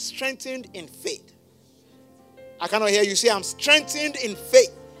 I'm strengthened in faith. I cannot hear you say, I'm strengthened in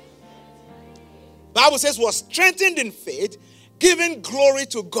faith. Bible says, was strengthened in faith, giving glory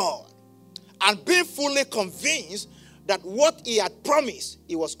to God, and being fully convinced that what he had promised,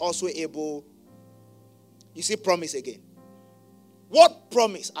 he was also able. You see promise again. What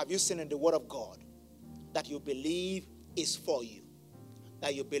promise have you seen in the word of God that you believe is for you?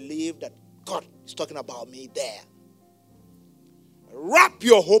 That you believe that God is talking about me there. Wrap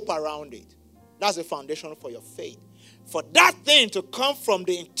your hope around it. That's the foundation for your faith. For that thing to come from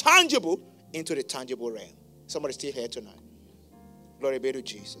the intangible into the tangible realm. Somebody still here tonight? Glory be to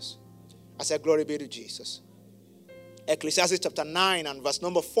Jesus. I said, glory be to Jesus. Ecclesiastes chapter 9 and verse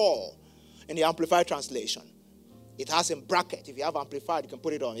number 4 in the Amplified translation. It has in bracket. If you have Amplified, you can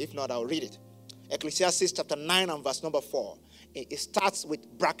put it on. If not, I'll read it. Ecclesiastes chapter 9 and verse number 4. It starts with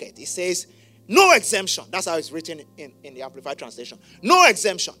bracket. It says, no exemption. That's how it's written in the Amplified translation. No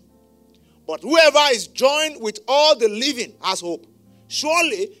exemption. But whoever is joined with all the living has hope.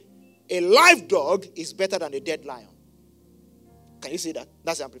 Surely a live dog is better than a dead lion. Can you see that?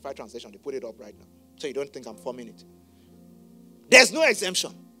 That's the Amplified translation. They put it up right now, so you don't think I'm forming it. There's no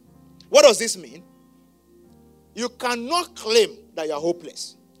exemption. What does this mean? You cannot claim that you're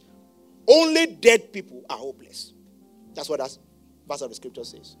hopeless. Only dead people are hopeless. That's what that verse of the scripture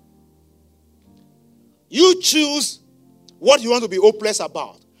says. You choose what you want to be hopeless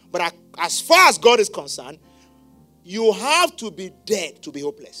about. But as far as God is concerned, you have to be dead to be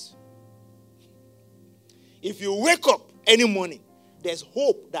hopeless. If you wake up any morning, there's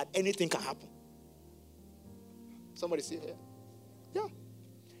hope that anything can happen. Somebody see here? Yeah.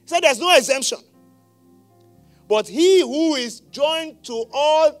 So there's no exemption. But he who is joined to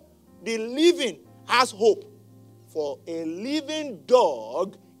all the living has hope. For a living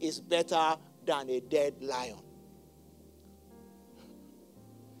dog is better than a dead lion.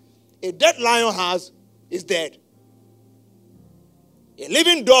 A dead lion is dead. A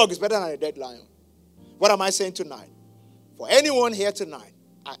living dog is better than a dead lion. What am I saying tonight? For anyone here tonight,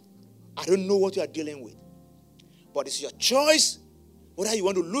 I don't know what you are dealing with. But it's your choice whether you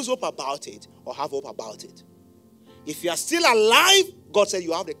want to lose hope about it or have hope about it. If you are still alive, God said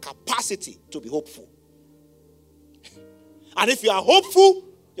you have the capacity to be hopeful. And if you are hopeful,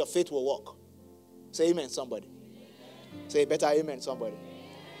 your faith will work. Say amen, somebody. Say better amen, somebody.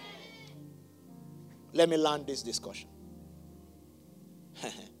 Let me land this discussion.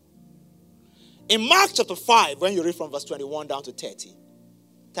 In Mark chapter 5, when you read from verse 21 down to 30,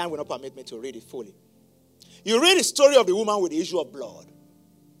 time will not permit me to read it fully. You read the story of the woman with the issue of blood.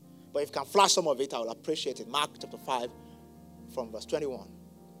 But if you can flash some of it, I will appreciate it. Mark chapter 5 from verse 21.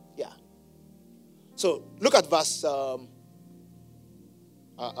 Yeah. So look at verse...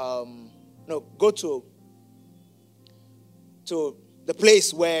 go to the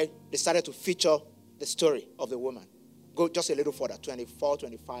place where they started to feature the story of the woman. Go just a little further, 24,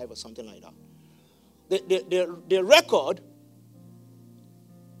 25 or something like that. The record,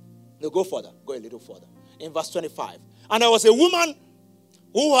 no, go further, go a little further. In verse 25. And there was a woman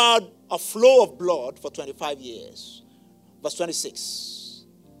who had a flow of blood for 25 years. Verse 26.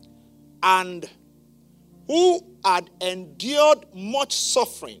 And who had endured much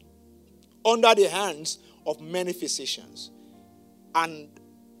suffering under the hands of many physicians, and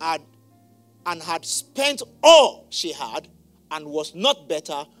had spent all she had, and was not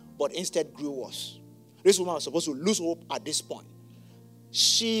better, but instead grew worse. This woman was supposed to lose hope at this point.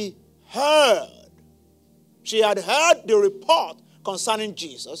 She had heard the report concerning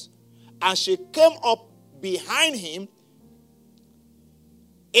Jesus, and she came up behind him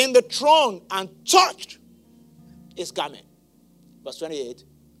in the throng and touched his garment. Verse 28.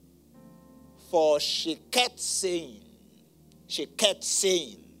 For she kept saying,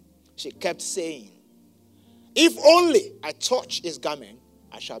 if only I touch his garment,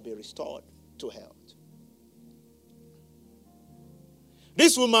 I shall be restored to health.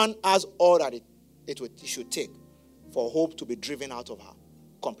 This woman has all that it should take for hope to be driven out of her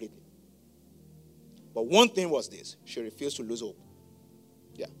completely. But one thing was this: she refused to lose hope.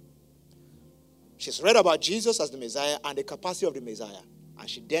 Yeah. She's read about Jesus as the Messiah and the capacity of the Messiah. And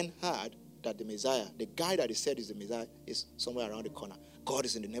she then heard that the Messiah, the guy that he said is the Messiah, is somewhere around the corner. God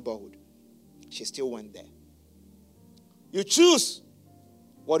is in the neighborhood. She still went there. You choose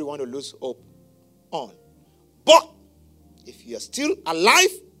what you want to lose hope on. But if you are still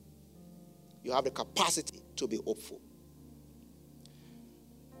alive, you have the capacity to be hopeful.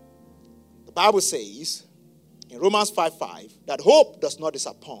 The Bible says in Romans 5:5 that hope does not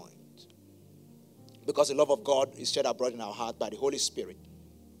disappoint, because the love of God is shed abroad in our heart by the Holy Spirit,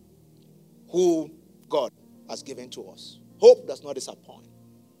 who God has given to us. Hope does not disappoint.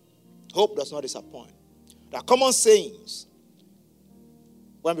 Hope does not disappoint. There are common sayings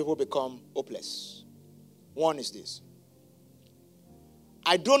when people become hopeless. One is this: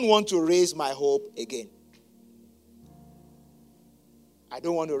 I don't want to raise my hope again. I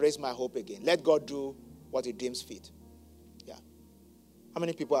don't want to raise my hope again. Let God do what he deems fit. Yeah. How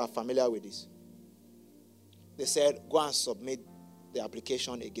many people are familiar with this? They said, go and submit the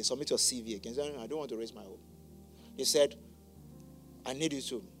application again. Submit your CV again. I don't want to raise my hope. They said, I need you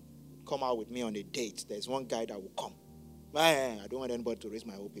to come out with me on a date. There's one guy that will come. I don't want anybody to raise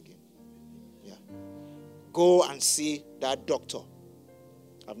my hope again. Yeah. Go and see that doctor.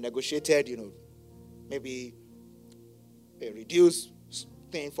 I've negotiated, maybe a reduced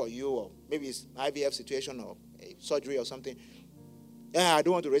thing for you, or maybe it's an IVF situation or a surgery or something. I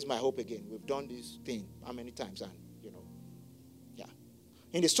don't want to raise my hope again. We've done this thing how many times? And, yeah.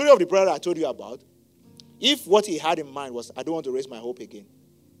 In the story of the brother I told you about, if what he had in mind was, I don't want to raise my hope again.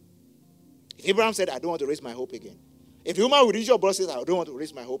 If Abraham said, I don't want to raise my hope again. If the woman with the issue of blood says, I don't want to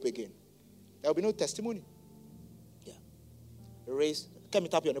raise my hope again, there will be no testimony. Yeah. Can you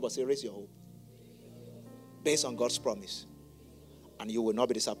tap your neighbor and say, raise your hope. Based on God's promise. And you will not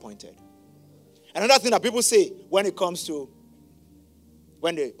be disappointed. Another thing that people say when it comes to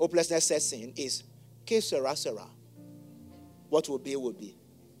when the hopelessness sets in is, que sera, sera. What will be, will be.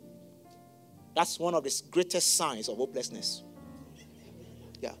 That's one of the greatest signs of hopelessness.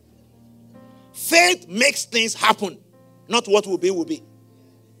 Yeah. Faith makes things happen, not what will be, will be.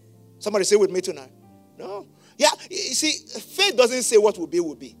 Somebody say with me tonight. No. Yeah, you see, faith doesn't say what will be,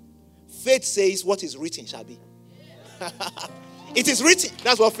 will be. Faith says what is written shall be. It is written.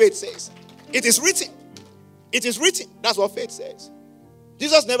 That's what faith says. It is written. It is written. That's what faith says.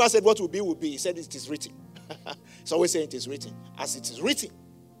 Jesus never said what will be, will be. He said it is written. He's always saying it is written. As it is written.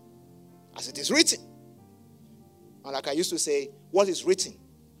 As it is written. And like I used to say, what is written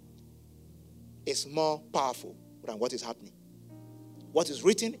is more powerful than what is happening. What is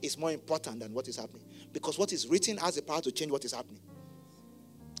written is more important than what is happening. Because what is written has the power to change what is happening.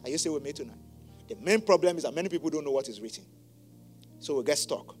 Are you still with me tonight? The main problem is that many people don't know what is written. So we get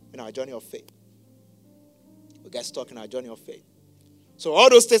stuck in our journey of faith. We get stuck in our journey of faith. So all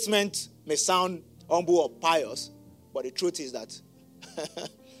those statements may sound humble or pious, but the truth is that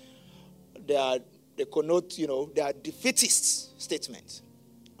they connote, they are defeatist statements.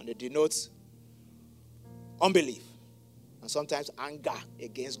 And they denote unbelief and sometimes anger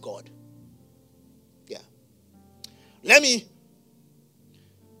against God. Yeah.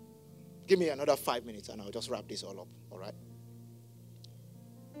 Give me another 5 minutes and I'll just wrap this all up, all right?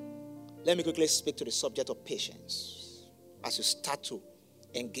 Let me quickly speak to the subject of patience as you start to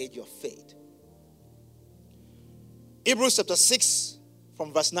engage your faith. Hebrews chapter 6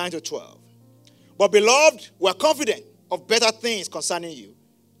 from verse 9 to 12. But beloved, we are confident of better things concerning you.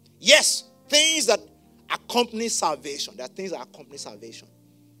 Yes, things that accompany salvation. There are things that accompany salvation.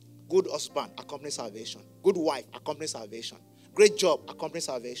 Good husband accompanies salvation. Good wife accompanies salvation. Great job accompanies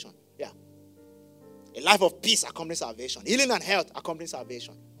salvation. Yeah. A life of peace accompanies salvation. Healing and health accompanies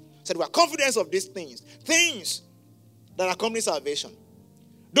salvation. Said we are confident of these things. Things that accompany salvation.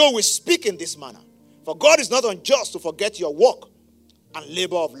 Though we speak in this manner. For God is not unjust to forget your work and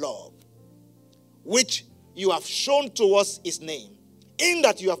labor of love, which you have shown towards his name, in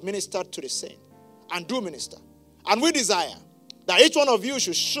that you have ministered to the saint, and do minister. And we desire that each one of you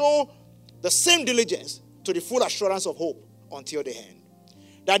should show the same diligence to the full assurance of hope until the end.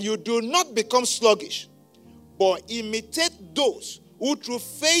 That you do not become sluggish, but imitate those who through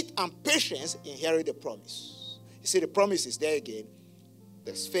faith and patience inherit the promise. You see, the promise is there again.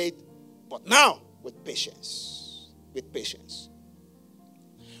 There's faith, but now with patience. With patience.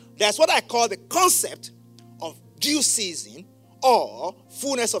 That's what I call the concept of due season or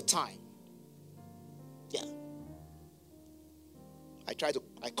fullness of time. Yeah.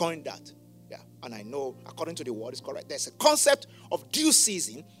 I coined that. Yeah, and I know, according to the word, it's correct. There's a concept of due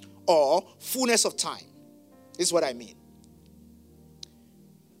season or fullness of time. This is what I mean.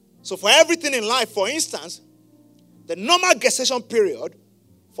 So for everything in life, for instance, the normal gestation period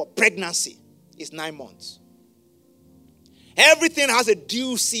for pregnancy is 9 months. Everything has a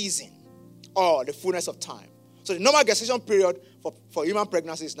due season or the fullness of time. So the normal gestation period for human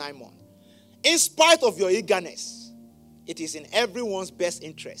pregnancy is 9 months. In spite of your eagerness, it is in everyone's best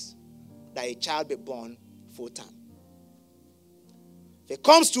interest that a child be born full time. If it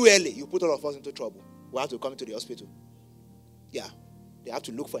comes too early, you put all of us into trouble. We have to come to the hospital. Yeah. They have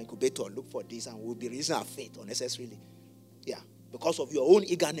to look for incubator, look for this, and we'll be raising our faith unnecessarily. Yeah. Because of your own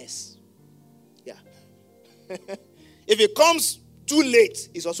eagerness. Yeah. If it comes too late,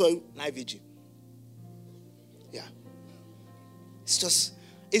 it's also night vigil. Yeah. It's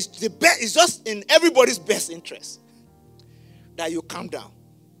just in everybody's best interest that you calm down,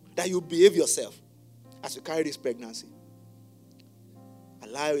 that you behave yourself as you carry this pregnancy.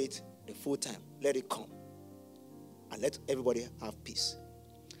 Allow it the full time. Let it come. And let everybody have peace.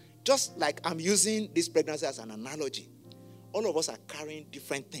 Just like I'm using this pregnancy as an analogy, all of us are carrying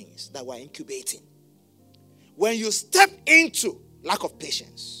different things that we're incubating. When you step into lack of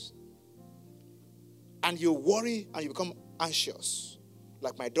patience, and you worry and you become anxious,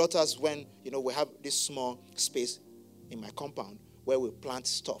 like my daughters, when we have this small space in my compound where we plant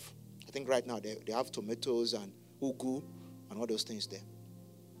stuff. I think right now they have tomatoes and ugu and all those things there.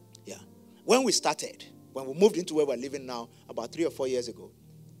 Yeah. When we moved into where we're living now about 3 or 4 years ago,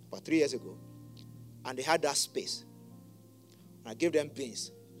 and they had that space, I gave them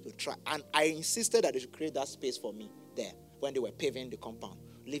beans to try, and I insisted that they should create that space for me there when they were paving the compound.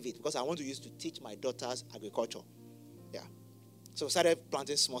 Leave it, because I want to use to teach my daughters agriculture. Yeah. So we started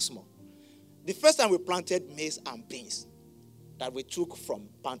planting small. The first time we planted maize and beans that we took from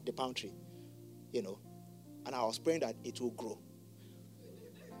the pantry, and I was praying that it will grow.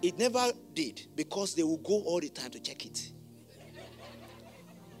 It never did, because they will go all the time to check it.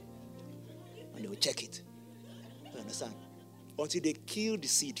 And they will check it. You understand? Until they kill the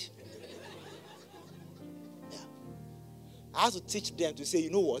seed. Yeah. I have to teach them to say,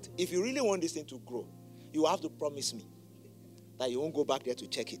 you know what? If you really want this thing to grow, you have to promise me that you won't go back there to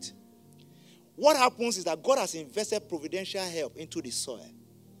check it. What happens is that God has invested providential help into the soil.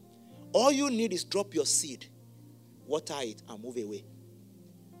 All you need is drop your seed, water it, and move away.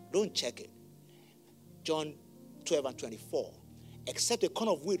 Don't check it. John 12:24. Except a corn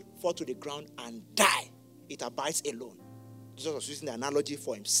of wheat fall to the ground and die, it abides alone. Jesus was using the analogy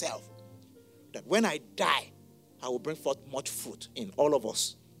for himself. That when I die, I will bring forth much fruit in all of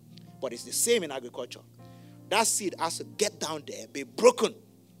us. But it's the same in agriculture. That seed has to get down there, be broken.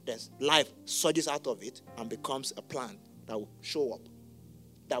 Then life surges out of it and becomes a plant that will show up,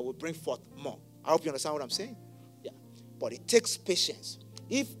 that will bring forth more. I hope you understand what I'm saying. Yeah. But it takes patience.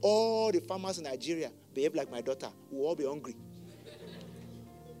 If all the farmers in Nigeria behave like my daughter, we'll all be hungry.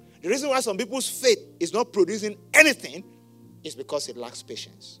 The reason why some people's faith is not producing anything is because it lacks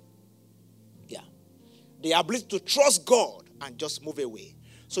patience. Yeah. The ability to trust God and just move away.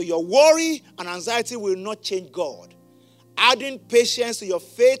 So your worry and anxiety will not change God. Adding patience to your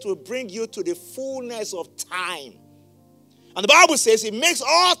faith will bring you to the fullness of time. And the Bible says it makes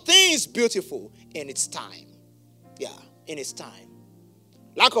all things beautiful in its time. Yeah, in its time.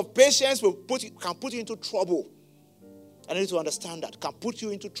 Lack of patience can put you into trouble. I need to understand that. Can put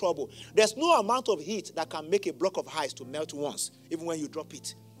you into trouble. There's no amount of heat that can make a block of ice to melt once, even when you drop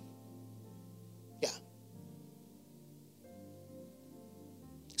it. Yeah.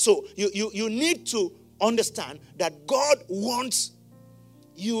 So you need to understand that God wants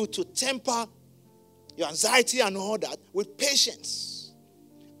you to temper your anxiety and all that with patience.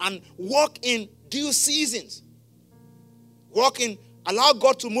 And walk in due seasons. Allow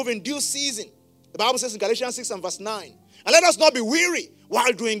God to move in due season. The Bible says in Galatians 6 and verse 9, and let us not be weary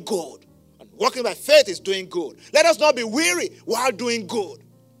while doing good. And walking by faith is doing good. Let us not be weary while doing good.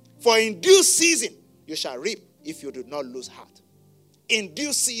 For in due season you shall reap if you do not lose heart. In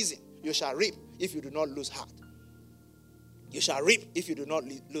due season you shall reap if you do not lose heart. You shall reap if you do not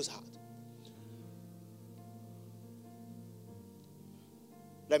lose heart.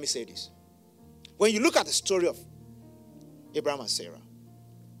 Let me say this. When you look at the story of Abraham and Sarah,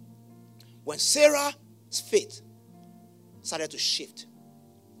 when Sarah's faith started to shift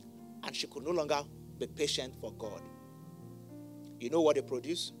and she could no longer be patient for God, you know what they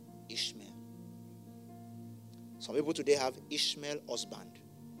produced? Ishmael. Some people today have Ishmael husband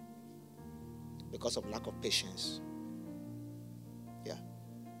because of lack of patience. Yeah.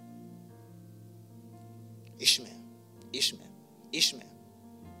 Ishmael.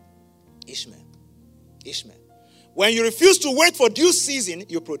 Ishmael. Ishmael. When you refuse to wait for due season,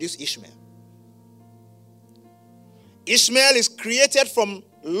 you produce Ishmael. Ishmael is created from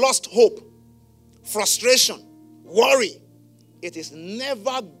lost hope, frustration, worry. It is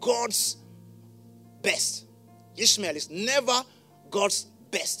never God's best. Ishmael is never God's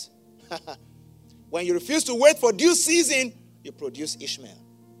best. When you refuse to wait for due season, you produce Ishmael.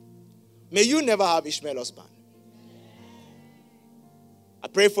 May you never have Ishmael husband. I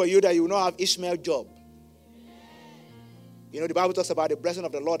pray for you that you will not have Ishmael job. You know, the Bible talks about the blessing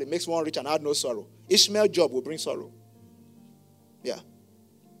of the Lord. It makes one rich and add no sorrow. Ishmael job will bring sorrow. Yeah.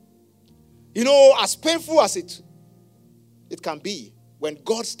 You know, as painful as it can be, when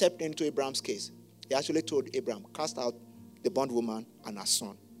God stepped into Abraham's case, he actually told Abraham, cast out the bondwoman and her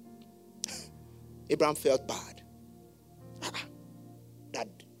son. Abraham felt bad. That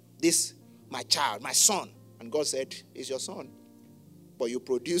this, my child, my son. And God said, it's your son. But you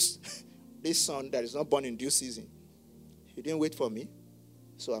produce this son that is not born in due season. You didn't wait for me.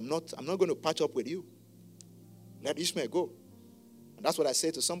 So I'm not going to patch up with you. Let Ishmael go. And that's what I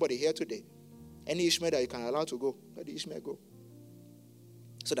say to somebody here today. Any Ishmael that you can allow to go, let the Ishmael go.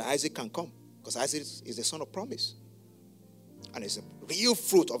 So that Isaac can come. Because Isaac is the son of promise. And it's a real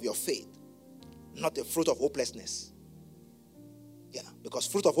fruit of your faith. Not the fruit of hopelessness. Yeah, because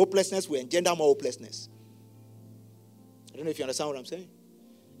fruit of hopelessness will engender more hopelessness. I don't know if you understand what I'm saying.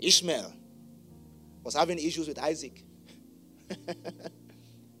 Ishmael was having issues with Isaac.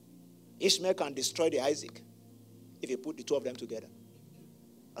 Ishmael can destroy the Isaac if you put the two of them together.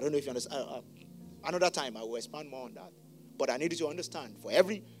 I don't know if you understand. Another time I will expand more on that. But I need you to understand, for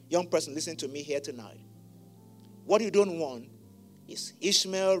every young person listening to me here tonight, what you don't want is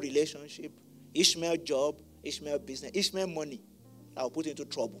Ishmael relationship, Ishmael job, Ishmael business, Ishmael money that will put you into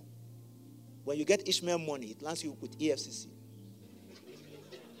trouble. When you get Ishmael money, it lands you with EFCC.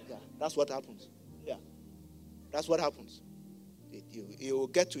 Yeah, that's what happens. Yeah, that's what happens. You will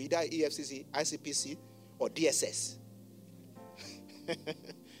get to either EFCC, ICPC, or DSS.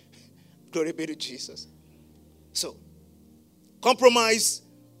 Glory be to Jesus. So, compromise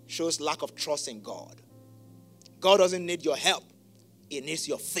shows lack of trust in God. God doesn't need your help. He needs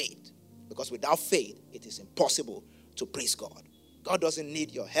your faith. Because without faith, it is impossible to please God. God doesn't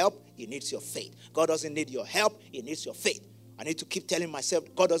need your help. He needs your faith. God doesn't need your help. He needs your faith. I need to keep telling myself,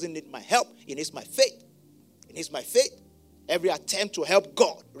 God doesn't need my help. He needs my faith. He needs my faith. Every attempt to help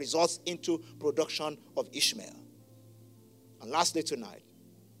God results into production of Ishmael. And lastly tonight,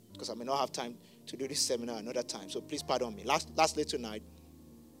 because I may not have time to do this seminar another time, so please pardon me. Lastly tonight,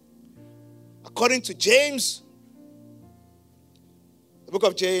 according to James, the book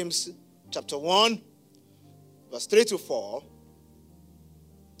of James, chapter 1, verse 3 to 4,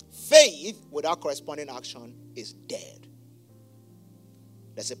 faith without corresponding action is dead.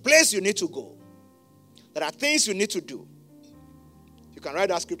 There's a place you need to go. There are things you need to do. You can write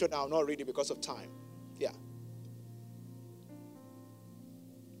that scripture now, I'll not read it because of time. Yeah.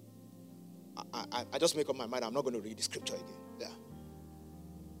 I just make up my mind, I'm not going to read the scripture again. Yeah.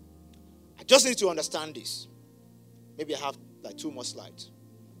 I just need to understand this. Maybe I have like 2 more slides.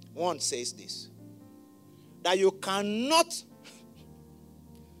 One says this, that you cannot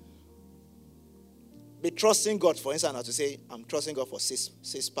be trusting God, for instance, now to say, I'm trusting God for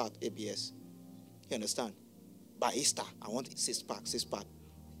six-pack ABS. You understand? By Easter, I want six-pack.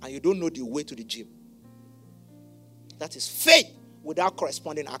 And you don't know the way to the gym. That is faith without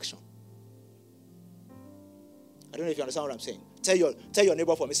corresponding action. I don't know if you understand what I'm saying. Tell your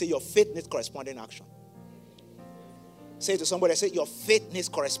neighbor for me, say your faith needs corresponding action. Say to somebody, say your faith needs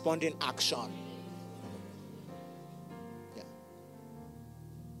corresponding action. Yeah.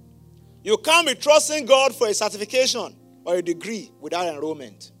 You can't be trusting God for a certification or a degree without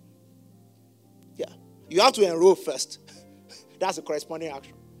enrollment. Yeah. You have to enroll first. That's the corresponding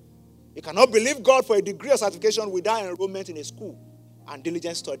action. You cannot believe God for a degree or certification without enrollment in a school and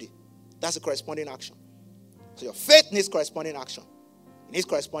diligent study. That's the corresponding action. So your faith needs corresponding action. It needs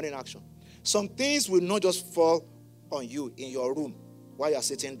corresponding action. Some things will not just fall on you in your room while you are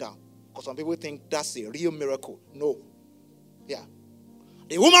sitting down. Because some people think that's a real miracle. No. Yeah.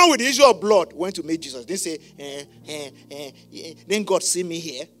 The woman with the issue of blood went to meet Jesus. They say, then God see me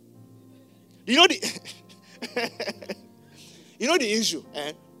here. You know the issue.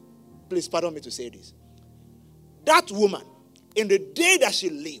 Please pardon me to say this. That woman, in the day that she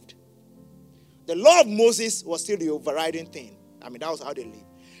lived, the law of Moses was still the overriding thing. I mean, that was how they lived.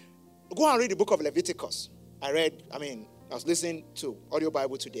 Go and read the book of Leviticus. I was listening to audio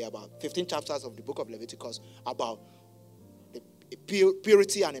Bible today about 15 chapters of the book of Leviticus about the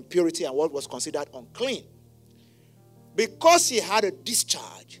purity and impurity and what was considered unclean. Because she had a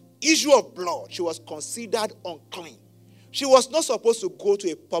discharge issue of blood, she was considered unclean. She was not supposed to go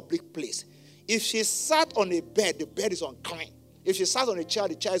to a public place. If she sat on a bed, the bed is unclean. If she sat on a chair,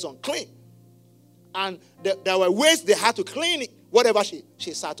 the chair is unclean. And there were ways they had to clean it, whatever she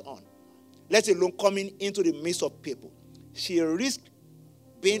sat on. Let alone coming into the midst of people. She risked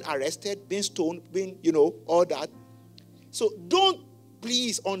being arrested, being stoned, being, all that. So don't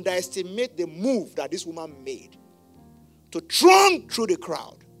please underestimate the move that this woman made to throng through the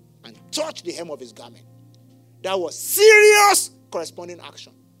crowd and touch the hem of his garment. That was serious corresponding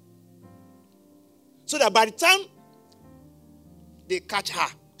action. So that by the time they catch her,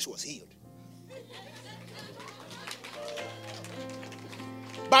 she was healed.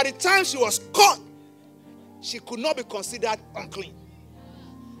 By the time she was caught, she could not be considered unclean.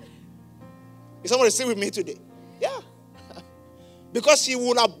 Is somebody still with me today? Yeah. Because she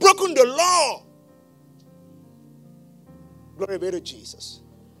would have broken the law. Glory be to Jesus.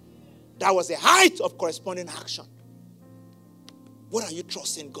 That was the height of corresponding action. What are you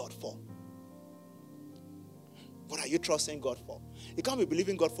trusting God for? What are you trusting God for? You can't be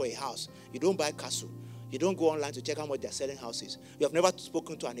believing God for a house. You don't buy castle. You don't go online to check how much they're selling houses. You have never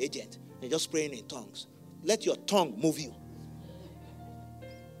spoken to an agent. You're just praying in tongues. Let your tongue move you.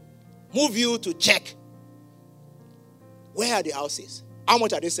 Move you to check. Where are the houses? How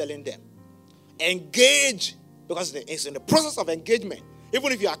much are they selling them? Engage. Because it's in the process of engagement.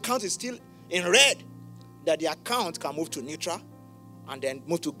 Even if your account is still in red, that the account can move to neutral and then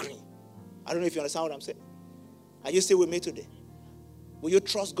move to green. I don't know if you understand what I'm saying. Are you still with me today? Will you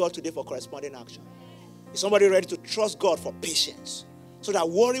trust God today for corresponding action? Is somebody ready to trust God for patience? So that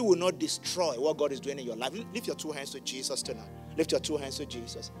worry will not destroy what God is doing in your life. Lift your two hands to Jesus tonight. Lift your two hands to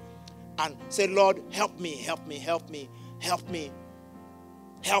Jesus. And say, Lord, help me, help me, help me, help me,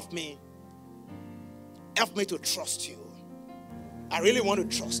 help me. Help me to trust you. I really want to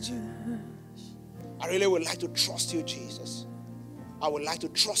trust you. I really would like to trust you, Jesus. I would like to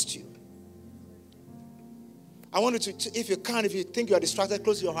trust you. I want you to, if you can, if you think you are distracted,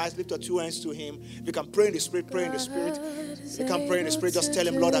 close your eyes, lift your two hands to him. If you can pray in the Spirit, pray in the Spirit. If you can't pray in the Spirit, just tell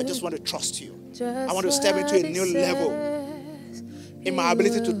him, Lord, I just want to trust you. I want to step into a new level in my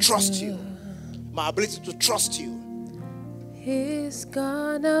ability to trust you. My ability to trust you. He's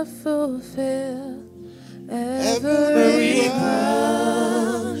gonna fulfill every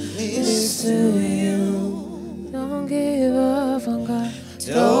promise to you. Don't give up on God.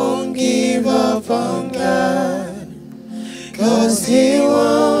 Don't give up on God, 'cause He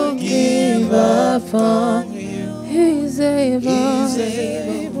won't give up on you. He's able. He's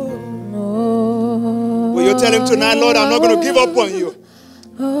able. Oh, will you tell him tonight, Lord, I'm not going to give up on you.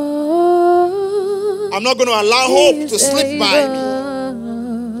 I'm not going to allow hope to slip by me.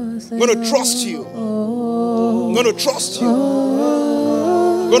 I'm going to trust you. I'm going to trust you.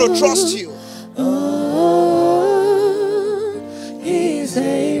 I'm going to trust you. He's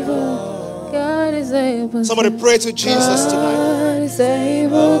able. God is able. Somebody pray to Jesus tonight. God is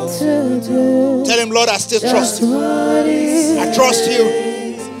able to do. Tell him, Lord, I still trust you. I trust you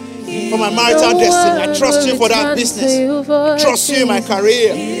for my marital destiny. I trust you for that business. I trust you in my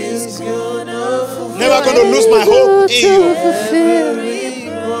career. Never going to lose my hope in you.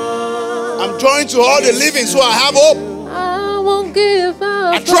 I'm joined to all the living, so I have hope. I won't give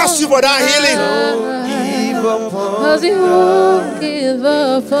up. I trust you for that healing. 'Cause He won't give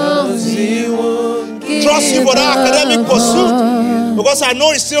up on me. Trust you for that academic pursuit, because I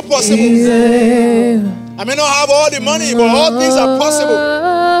know it's still possible. I may not have all the money, but all things are possible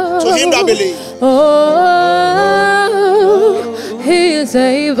to him that believes. He is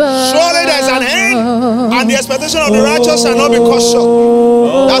able. Surely there is an end, and the expectation of the righteous shall not be cut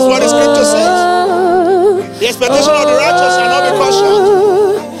short. That's what the scripture says. The expectation of the righteous shall not be cut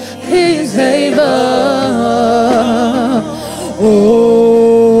short. He is able.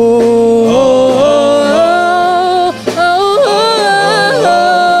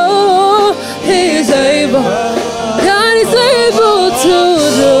 He is able. God is able to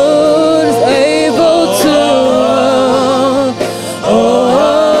do. Is able to.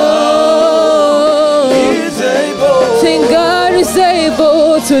 Think God is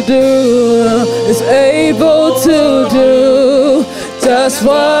able to do. Is able to do just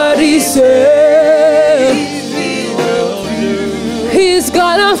what He said. He's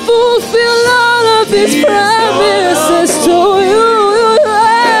gonna fulfill all of His promises to you.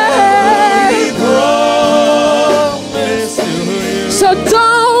 So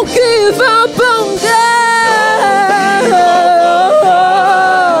don't give up on God.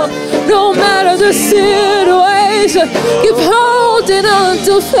 No matter the situation, keep holding on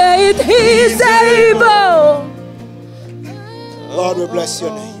to faith. He's able. Lord, we bless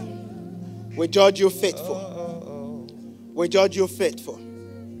your name. We judge you faithful. We judge you faithful.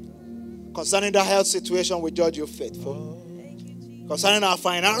 Concerning the health situation, we judge you faithful. Concerning our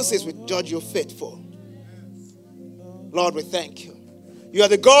finances, we judge you faithful. Lord, we thank you. You are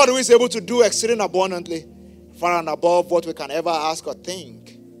the God who is able to do exceeding abundantly, far and above what we can ever ask or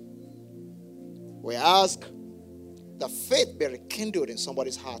think. We ask that faith be rekindled in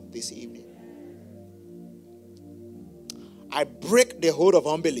somebody's heart this evening. I break the hold of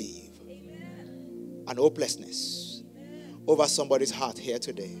unbelief and hopelessness over somebody's heart here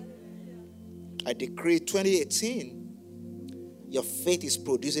today. I decree 2018, your faith is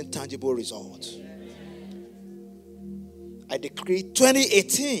producing tangible results. I decree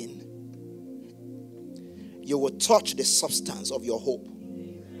 2018, you will touch the substance of your hope.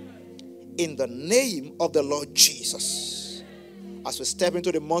 In the name of the Lord Jesus, as we step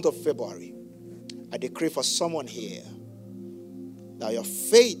into the month of February, I decree for someone here that your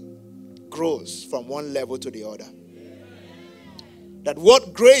faith grows from one level to the other. That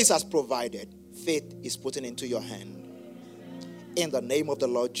what grace has provided, faith is putting into your hand. In the name of the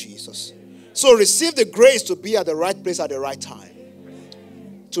Lord Jesus. So receive the grace to be at the right place at the right time.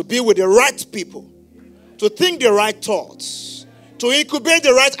 To be with the right people. To think the right thoughts. To incubate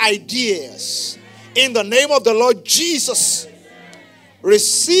the right ideas. In the name of the Lord Jesus.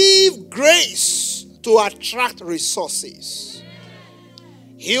 Receive grace to attract resources.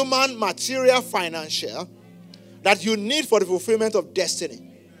 Human, material, financial. That you need for the fulfillment of destiny.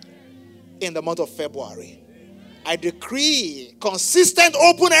 In the month of February. I decree consistent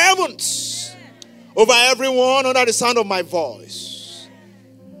open heavens over everyone under the sound of my voice.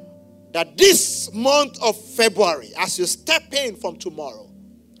 That this month of February, as you step in from tomorrow,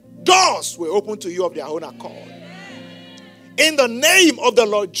 doors will open to you of their own accord. In the name of the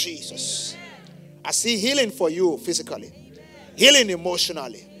Lord Jesus, I see healing for you physically, healing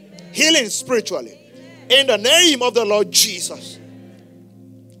emotionally, healing spiritually. In the name of the Lord Jesus.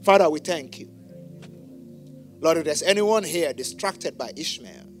 Father, we thank you. Lord, if there's anyone here distracted by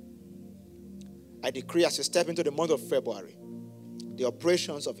Ishmael, I decree as you step into the month of February, the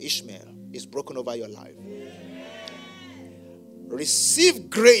operations of Ishmael is broken over your life.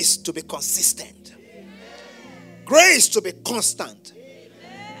 Receive grace to be consistent. Grace to be constant.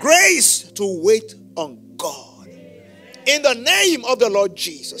 Grace to wait on God. In the name of the Lord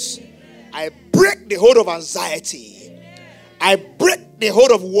Jesus, I break the hold of anxiety. I break the hold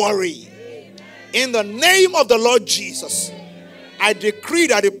of worry. In the name of the Lord Jesus, I decree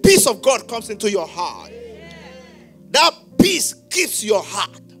that the peace of God comes into your heart. That peace keeps your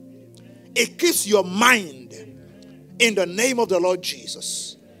heart. It keeps your mind. In the name of the Lord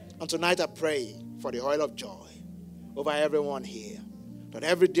Jesus. And tonight I pray for the oil of joy over everyone here. That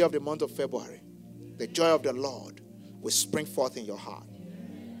every day of the month of February, the joy of the Lord will spring forth in your heart.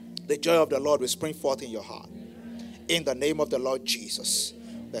 The joy of the Lord will spring forth in your heart. In the name of the Lord Jesus.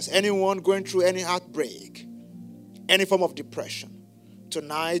 There's anyone going through any heartbreak, any form of depression,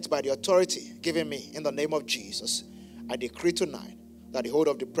 tonight by the authority given me in the name of Jesus, I decree tonight that the hold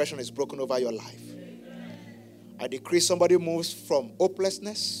of depression is broken over your life. I decree somebody moves from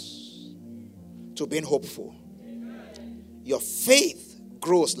hopelessness to being hopeful. Your faith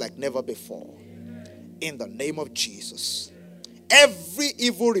grows like never before. In the name of Jesus. Every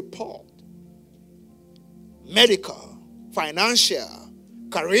evil report, medical, financial,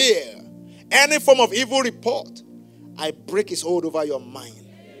 career, any form of evil report, I break its hold over your mind.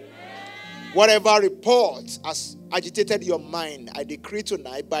 Whatever report has agitated your mind, I decree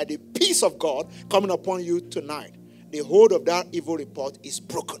tonight by the peace of God coming upon you tonight, the hold of that evil report is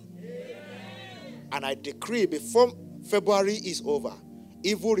broken. And I decree before February is over,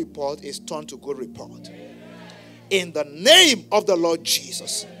 evil report is turned to good report. In the name of the Lord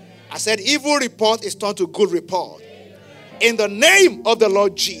Jesus. I said evil report is turned to good report. In the name of the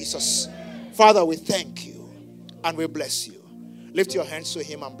Lord Jesus. Father, we thank you and we bless you. Lift your hands to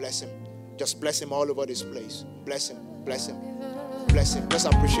him and bless him. Just bless him all over this place. Bless him, bless him, bless him. Let's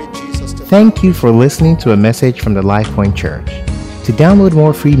appreciate Jesus today. Thank you for listening to a message from the LifePoint Church. To download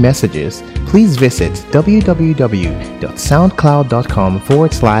more free messages, please visit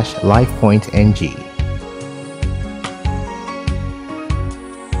www.soundcloud.com/LifePointNG.